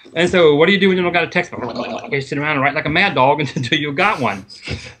 And so what do you do when you don't got a textbook? You sit around and write like a mad dog until you got one.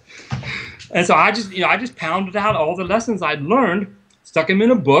 And so I just pounded out all the lessons I'd learned, stuck them in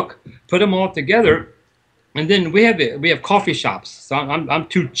a book, put them all together, and then we have coffee shops. So I'm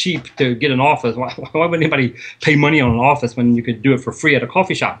too cheap to get an office. Why would anybody pay money on an office when you could do it for free at a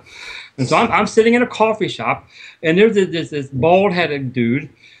coffee shop? And so I'm sitting in a coffee shop, and there's this bald-headed dude,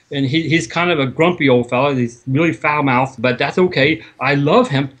 and he's kind of a grumpy old fellow. He's really foul-mouthed, but that's okay. I love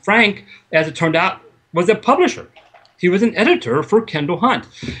him. Frank, as it turned out, was a publisher. He was an editor for Kendall Hunt.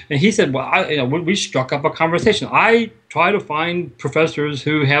 And he said, well, we struck up a conversation. I try to find professors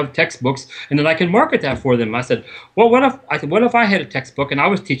who have textbooks, and then I can market that for them. I said, well, what if I had a textbook and I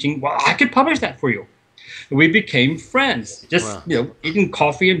was teaching? Well, I could publish that for you. And we became friends, just eating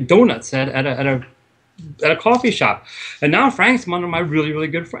coffee and donuts at a coffee shop. And now Frank's one of my really, really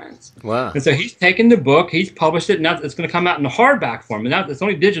good friends. Wow. And so he's taken the book, he's published it, now it's going to come out in the hardback form. And now it's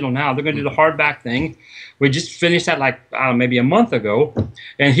only digital now. They're going to do the hardback thing. We just finished that maybe a month ago.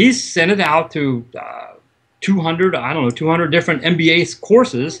 And he's sent it out to 200 different MBA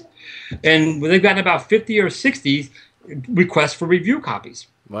courses. And they've gotten about 50 or 60 requests for review copies.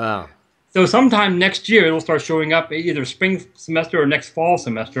 Wow. So sometime next year, it'll start showing up either spring semester or next fall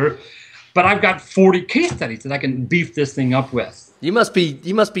semester. But I've got 40 case studies that I can beef this thing up with. You must be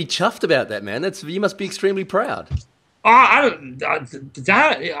chuffed about that, man. You must be extremely proud. Chuffed.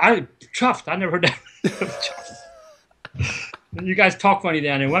 I never heard that. You guys talk funny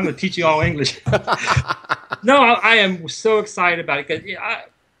down there. Well, I'm going to teach you all English. No, I am so excited about it because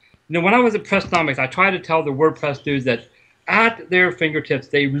when I was at Pressnomics, I tried to tell the WordPress dudes that at their fingertips,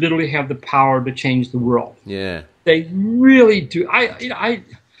 they literally have the power to change the world. Yeah, they really do.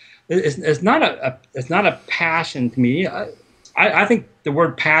 It's not a passion to me. I think the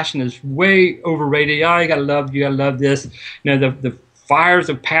word passion is way overrated. You gotta love this. The fires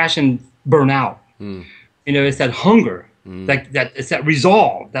of passion burn out. It's that hunger, it's that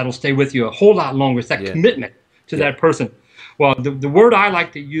resolve that'll stay with you a whole lot longer. It's that commitment to that person. Well, the word I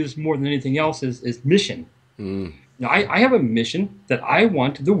like to use more than anything else is mission. I have a mission that I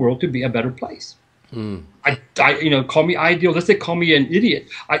want the world to be a better place. Call me idealistic, call me an idiot.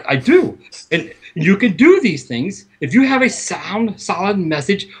 I do. And you can do these things. If you have a sound, solid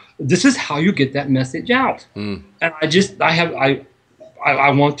message, this is how you get that message out. And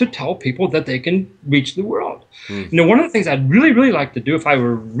I want to tell people that they can reach the world. One of the things I'd really, really like to do if I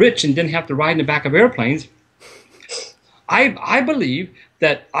were rich and didn't have to ride in the back of airplanes, I believe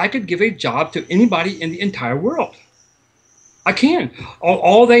that I could give a job to anybody in the entire world. I can.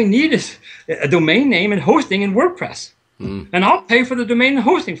 All they need is a domain name and hosting in WordPress. And I'll pay for the domain and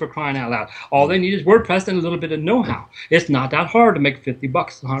hosting, for crying out loud. All they need is WordPress and a little bit of know-how. It's not that hard to make $50,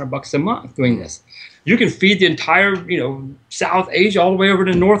 $100 a month doing this. You can feed the entire, South Asia all the way over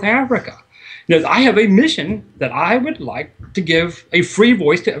to North Africa. I have a mission that I would like to give a free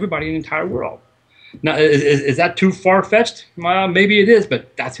voice to everybody in the entire world. Now, is that too far-fetched? Well, maybe it is,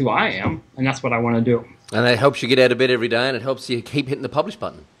 but that's who I am, and that's what I want to do. And it helps you get out of bed every day, and it helps you keep hitting the publish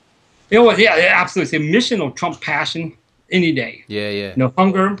button. Yeah, absolutely. So mission will trump passion any day. Yeah, yeah. You know,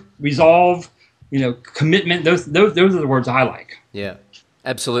 hunger, resolve, you know, commitment. Those are the words I like. Yeah.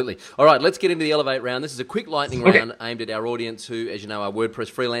 Absolutely. All right, let's get into the Elevate round. This is a quick lightning round aimed at our audience who, as you know, are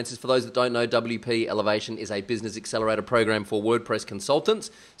WordPress freelancers. For those that don't know, WP Elevation is a business accelerator program for WordPress consultants.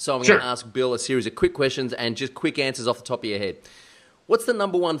 So I'm going to ask Bill a series of quick questions and just quick answers off the top of your head. What's the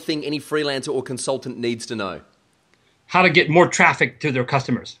number one thing any freelancer or consultant needs to know? How to get more traffic to their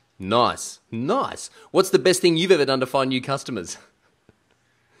customers. Nice. Nice. What's the best thing you've ever done to find new customers?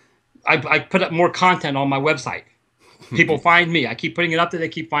 I put up more content on my website. People find me. I keep putting it up there. They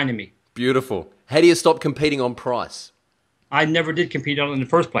keep finding me. Beautiful. How do you stop competing on price? I never did compete on it in the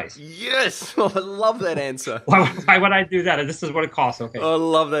first place. Yes. Oh, I love that answer. Why would I do that? This is what it costs. Okay. I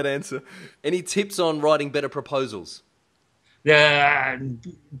love that answer. Any tips on writing better proposals? Writing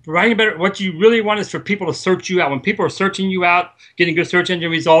better. What you really want is for people to search you out. When people are searching you out, getting good search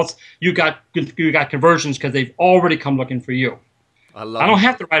engine results, you got conversions because they've already come looking for you. I don't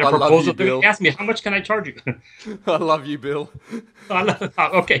have to write a proposal. They ask me, how much can I charge you? I love you, Bill.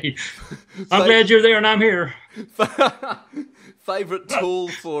 Okay. I'm glad you're there and I'm here. Favorite tool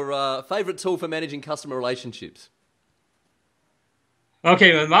for managing customer relationships? Okay,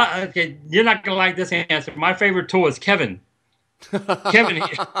 you're not gonna like this answer. My favorite tool is Kevin. Kevin,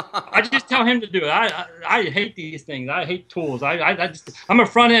 I just tell him to do it. I hate these things. I hate tools. I'm a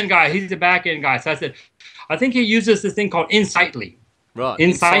front end guy. He's a back end guy. So I said, I think he uses this thing called Insightly. Right,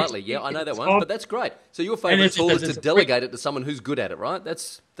 Insightly. Yeah, I know that one, but that's great. So your favorite tool is to delegate it to someone who's good at it, right?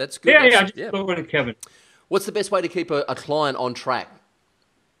 That's good. Yeah, just go with Kevin. What's the best way to keep a client on track?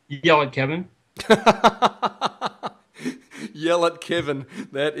 Yell at Kevin. Yell at Kevin.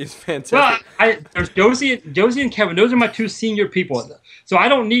 That is fantastic. Well, there's Josie and Kevin. Those are my two senior people. So I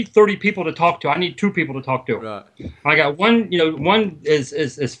don't need 30 people to talk to. I need 2 people to talk to. Right. I got one. One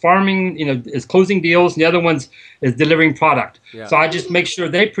is farming. Is closing deals. And the other one's is delivering product. Yeah. So I just make sure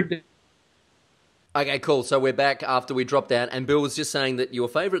they produce. Okay, cool. So we're back after we dropped out, and Bill was just saying that your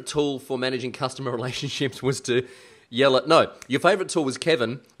favorite tool for managing customer relationships was to yell at... No, your favorite tool was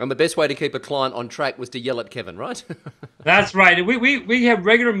Kevin, and the best way to keep a client on track was to yell at Kevin, right? That's right. We have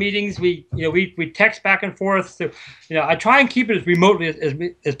regular meetings. We text back and forth. So, I try and keep it as remotely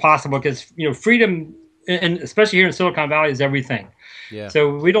as possible because, freedom, and especially here in Silicon Valley, is everything. Yeah.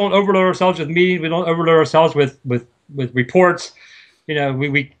 So we don't overload ourselves with meetings. We don't overload ourselves with reports.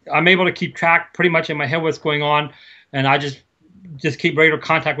 I'm able to keep track pretty much in my head what's going on, and I just keep regular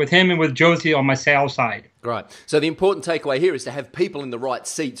contact with him and with Josie on my sales side. Right. So the important takeaway here is to have people in the right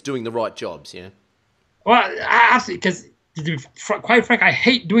seats doing the right jobs, yeah? Well, absolutely, because to be quite frank, I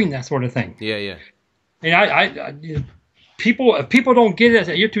hate doing that sort of thing. Yeah, yeah. And if people don't get it, I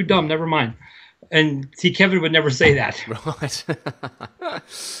say, you're too dumb, never mind. And see, Kevin would never say that. Right.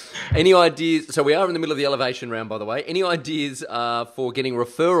 Any ideas? So we are in the middle of the elevation round, by the way. Any ideas for getting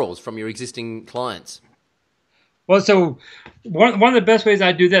referrals from your existing clients? Well, so one of the best ways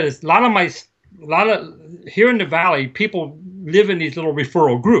I do that is a lot of here in the Valley, people live in these little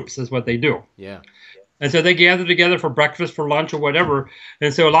referral groups. Is what they do. Yeah. And so they gather together for breakfast, for lunch, or whatever.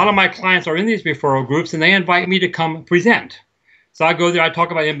 And so a lot of my clients are in these referral groups, and they invite me to come present. So I go there, I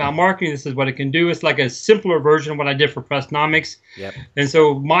talk about inbound marketing. This is what it can do. It's like a simpler version of what I did for Pressnomics. Yep. And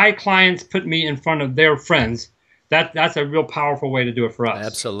so my clients put me in front of their friends. That's a real powerful way to do it for us.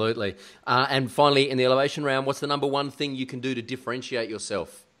 Absolutely. And finally, in the elevation round, what's the number one thing you can do to differentiate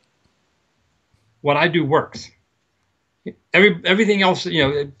yourself? What I do works. Everything else,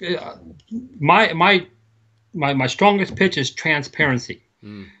 my strongest pitch is transparency.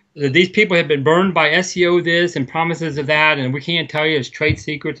 Mm. These people have been burned by SEO this and promises of that, and we can't tell you it's trade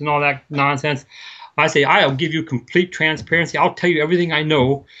secrets and all that nonsense. I say, I'll give you complete transparency. I'll tell you everything I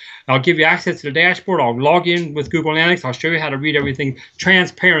know. I'll give you access to the dashboard. I'll log in with Google Analytics. I'll show you how to read everything.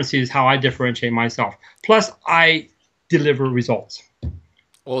 Transparency is how I differentiate myself. Plus, I deliver results.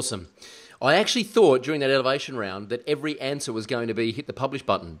 Awesome. I actually thought during that elevation round that every answer was going to be hit the publish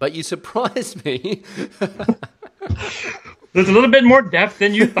button, but you surprised me. There's a little bit more depth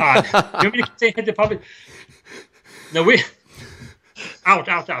than you thought. You want me to say hit the publish? No,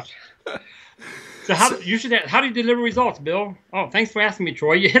 ouch. So how do you deliver results, Bill? Oh, thanks for asking me,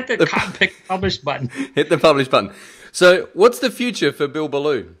 Troy. You hit the publish button. Hit the publish button. So what's the future for Bill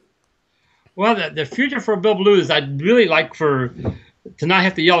Belew? Well, the future for Bill Belew is I'd really like to not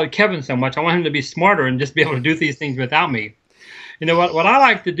have to yell at Kevin so much. I want him to be smarter and just be able to do these things without me. What I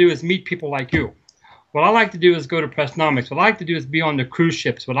like to do is meet people like you. What I like to do is go to Pressnomics. What I like to do is be on the cruise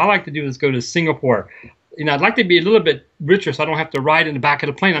ships. What I like to do is go to Singapore. I'd like to be a little bit richer so I don't have to ride in the back of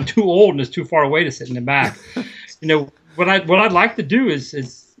the plane. I'm too old and it's too far away to sit in the back. What I'd like to do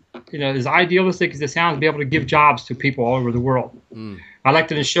is as idealistic as it sounds, be able to give jobs to people all over the world. I like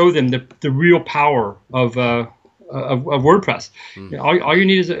to show them the real power of WordPress. All you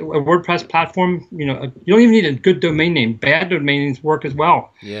need is a WordPress platform. You don't even need a good domain name. Bad domain names work as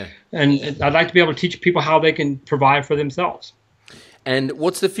well. Yeah. And I'd like to be able to teach people how they can provide for themselves. And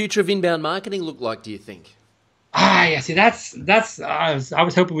what's the future of inbound marketing look like, do you think? Yeah. See, that's. I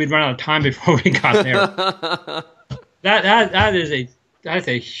was hoping we'd run out of time before we got there. That's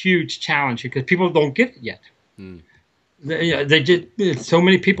a huge challenge because people don't get it yet. So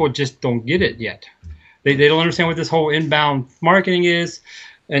many people just don't get it yet. They don't understand what this whole inbound marketing is,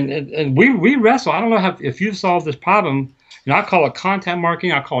 and we wrestle. I don't know if you've solved this problem. I call it content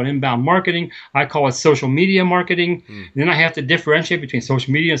marketing. I call it inbound marketing. I call it social media marketing. And then I have to differentiate between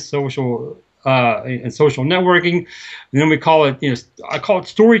social media and social networking. And then we call it, I call it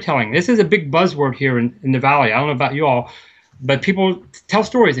storytelling. This is a big buzzword here in the Valley. I don't know about you all, but people tell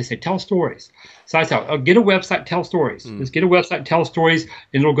stories. They say tell stories. So I tell, get a website, tell stories. Just get a website, tell stories,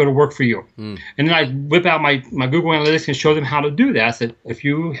 and it'll go to work for you. And then I whip out my Google Analytics and show them how to do that. I said, if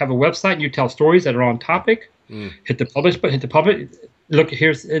you have a website and you tell stories that are on topic, hit the publish button, hit the publish. Look,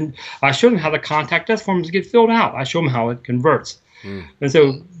 here's, and I show them how the contact us forms get filled out. I show them how it converts. And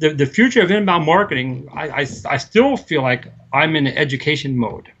so the future of inbound marketing, I still feel like I'm in an education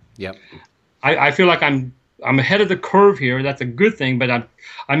mode. Yep. I feel like I'm ahead of the curve here. That's a good thing, but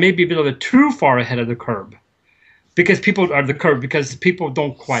I may be a bit too far ahead of the curve because people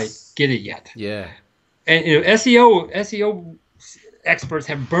don't quite get it yet. Yeah. And SEO experts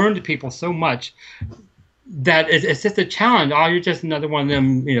have burned people so much that it's just a challenge. Oh, you're just another one of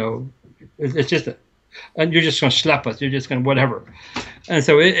them. It's just and you're just going to schlep us. You're just going to whatever. And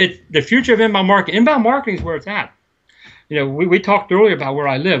so the future of inbound marketing is where it's at. We talked earlier about where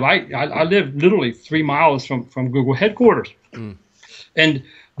I live. I live literally 3 miles from Google headquarters. And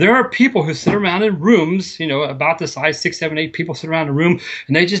there are people who sit around in rooms, about the size 6, 7, 8 people sit around in a room,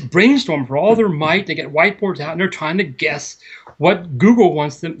 and they just brainstorm for all their might. They get whiteboards out, and they're trying to guess what Google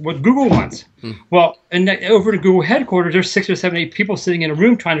wants. Well, and over at Google headquarters, there's 6 or 7, 8 people sitting in a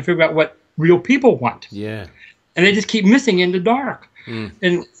room trying to figure out what real people want. Yeah. And they just keep missing in the dark.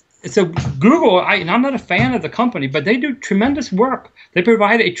 And so Google, and I'm not a fan of the company, but they do tremendous work. They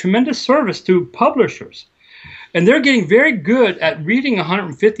provide a tremendous service to publishers. And they're getting very good at reading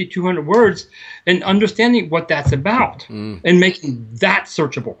 150, 200 words and understanding what that's about and making that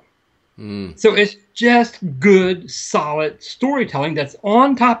searchable. So it's just good, solid storytelling that's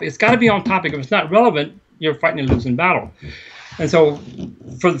on topic. It's got to be on topic. If it's not relevant, you're fighting a losing battle. And so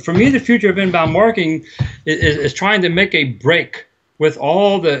for me, the future of inbound marketing is trying to make a break with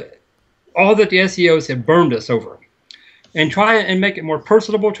all that the SEOs have burned us over, and try and make it more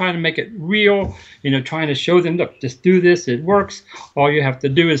personable, trying to make it real, trying to show them, look, just do this, it works. All you have to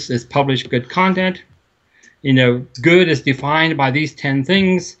do is publish good content. Good is defined by these 10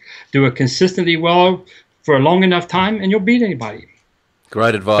 things. Do it consistently well for a long enough time, and you'll beat anybody.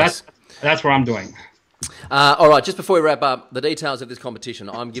 Great advice. That's what I'm doing. All right, just before we wrap up, the details of this competition,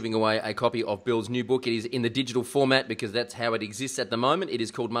 I'm giving away a copy of Bill's new book. It is in the digital format because that's how it exists at the moment. It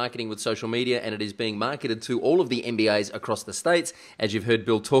is called Marketing with Social Media, and it is being marketed to all of the MBAs across the states, as you've heard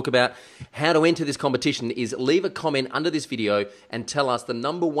Bill talk about. How to enter this competition is leave a comment under this video and tell us the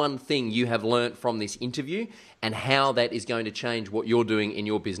 #1 thing you have learnt from this interview and how that is going to change what you're doing in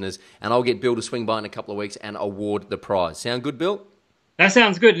your business. And I'll get Bill to swing by in a couple of weeks and award the prize. Sound good, Bill? That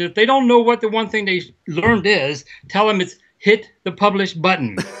sounds good. And if they don't know what the one thing they learned is, tell them it's hit the publish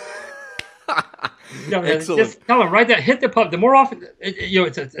button. Excellent. Just tell them right there, hit the publish. The more often,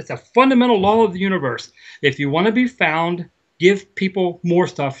 it's a fundamental law of the universe. If you want to be found, give people more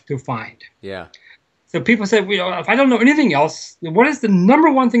stuff to find. Yeah. So people say, if I don't know anything else, what is the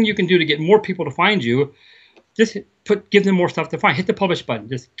 #1 thing you can do to get more people to find you? Just give them more stuff to find. Hit the publish button.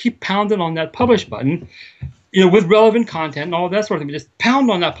 Just keep pounding on that publish button. With relevant content and all that sort of thing. Just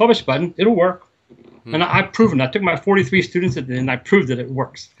pound on that publish button. It'll work. And I've proven. I took my 43 students and I proved that it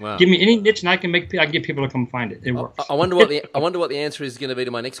works. Wow. Give me any niche and I can get people to come find it. It works. I wonder what the answer is going to be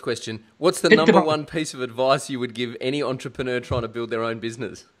to my next question. What's the #1 piece of advice you would give any entrepreneur trying to build their own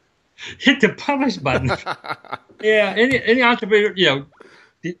business? Hit the publish button. Yeah, any entrepreneur,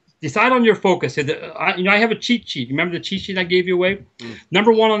 decide on your focus. I have a cheat sheet. Remember the cheat sheet I gave you away?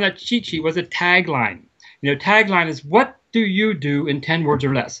 #1 on that cheat sheet was a tagline. Tagline is, what do you do in 10 words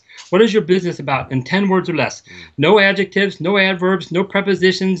or less? What is your business about in 10 words or less? No adjectives, no adverbs, no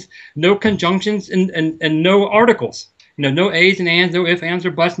prepositions, no conjunctions, and no articles. No A's and ands, no if, ands,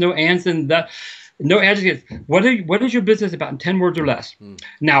 or buts, no ands and the, no adjectives. What is your business about in 10 words or less?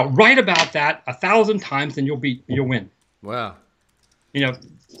 Now, write about that 1,000 times and you'll win. Wow.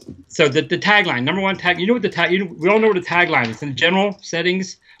 So the tagline, number one tag, you know what the tag, we all know what the tagline is. In general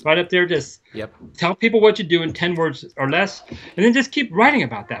settings, right up there, just tell people what you do in 10 words or less, and then just keep writing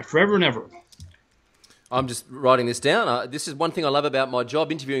about that forever and ever. I'm just writing this down. This is one thing I love about my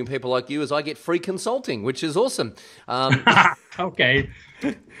job, interviewing people like you, is I get free consulting, which is awesome. Okay.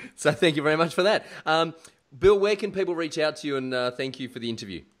 So thank you very much for that. Bill, where can people reach out to you and thank you for the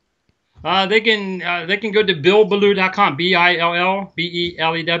interview? They can go to billbelew.com,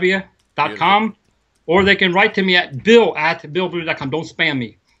 BILLBELEW.com, or they can write to me at bill@billbelew.com. Don't spam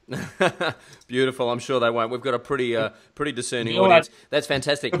me. Beautiful. I'm sure they won't. We've got a pretty discerning audience. That's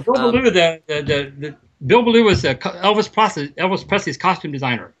fantastic. Bill Belew, Bill Belew was Elvis Presley's costume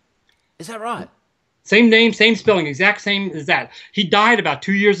designer. Is that right? Same name, same spelling, exact same as that. He died about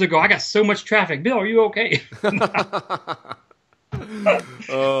 2 years ago. I got so much traffic. Bill, are you okay?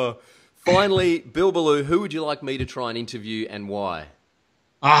 Finally, Bill Belew, who would you like me to try and interview and why?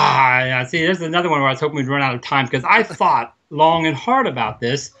 Yeah. See, there's another one where I was hoping we'd run out of time because I thought long and hard about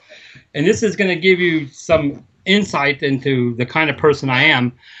this, and this is going to give you some insight into the kind of person I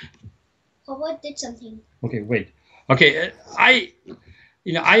am. What did something? Okay, wait. Okay, I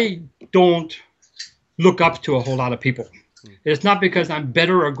don't look up to a whole lot of people. It's not because I'm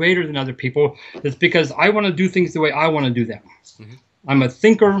better or greater than other people. It's because I want to do things the way I want to do them. Mm-hmm. I'm a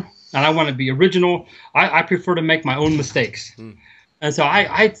thinker, and I want to be original. I prefer to make my own mistakes. And so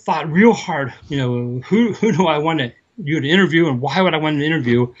I thought real hard, who do I want you to interview and why would I want to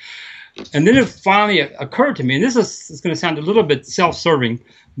interview? And then it finally occurred to me, and this is going to sound a little bit self-serving,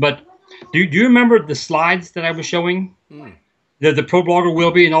 but do you remember the slides that I was showing? The pro blogger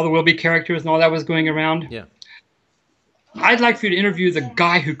Wilby and all the Wilby characters and all that was going around? Yeah. I'd like for you to interview the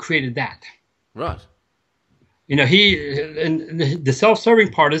guy who created that. Right. And the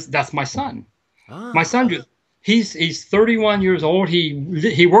self-serving part is that's my son. My son, he's 31 years old.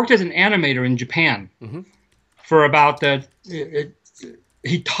 He worked as an animator in Japan for about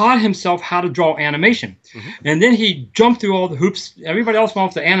he taught himself how to draw animation, and then he jumped through all the hoops. Everybody else went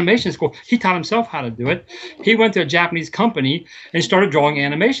off to animation school. He taught himself how to do it. He went to a Japanese company and started drawing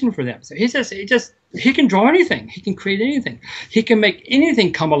animation for them. So he can draw anything. He can create anything. He can make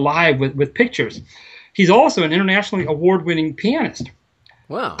anything come alive with pictures. He's also an internationally award-winning pianist.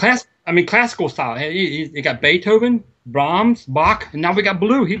 Wow. Classical style. He got Beethoven, Brahms, Bach, and now we got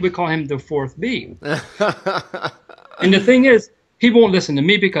Belew. We call him the fourth B. And the thing is, he won't listen to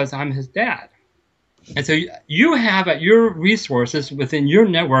me because I'm his dad. And so you have at your resources within your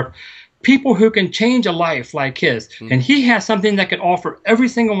network people who can change a life like his. And he has something that can offer every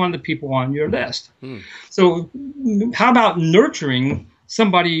single one of the people on your list. So how about nurturing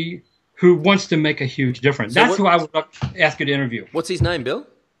somebody who wants to make a huge difference? That's who I would ask you to interview. What's his name, Bill?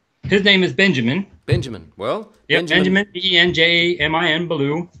 His name is Benjamin. Benjamin. Well, yep, Benjamin, Benjamin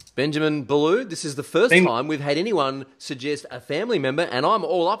Belew. Benjamin Belew. This is the first time we've had anyone suggest a family member, and I'm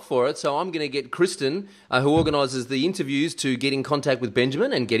all up for it. So I'm going to get Kristen, who organises the interviews, to get in contact with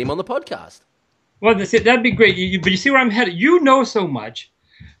Benjamin and get him on the podcast. Well, that'd be great. But you see where I'm headed. You know so much,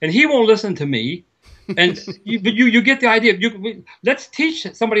 and he won't listen to me. And you get the idea. Let's teach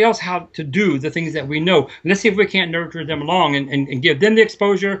somebody else how to do the things that we know. Let's see if we can't nurture them along and give them the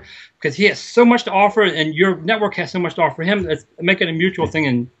exposure, because he has so much to offer, and your network has so much to offer him. Let's make it a mutual thing,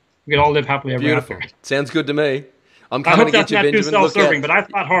 and we can all live happily ever after. Beautiful. Sounds good to me. I'm coming to get you, Benjamin. I hope that's not too self-serving, but I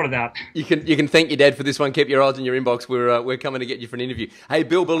thought hard of that. You can thank your dad for this one. Keep your eyes on your inbox. We're coming to get you for an interview. Hey,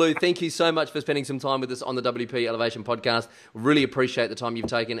 Bill Belew, thank you so much for spending some time with us on the WP Elevation podcast. Really appreciate the time you've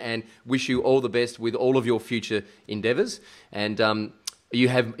taken, and wish you all the best with all of your future endeavours. And you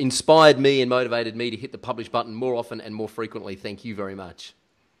have inspired me and motivated me to hit the publish button more often and more frequently. Thank you very much.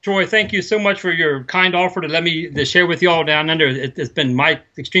 Troy, thank you so much for your kind offer to let me to share with you all down under. It's been my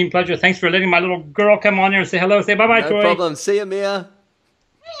extreme pleasure. Thanks for letting my little girl come on there and say hello. Say bye-bye, Troy. No problem. See you, Mia.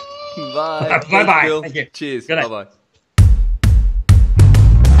 Bye. Bye-bye. Thank you. Cheers. Good night. Bye-bye.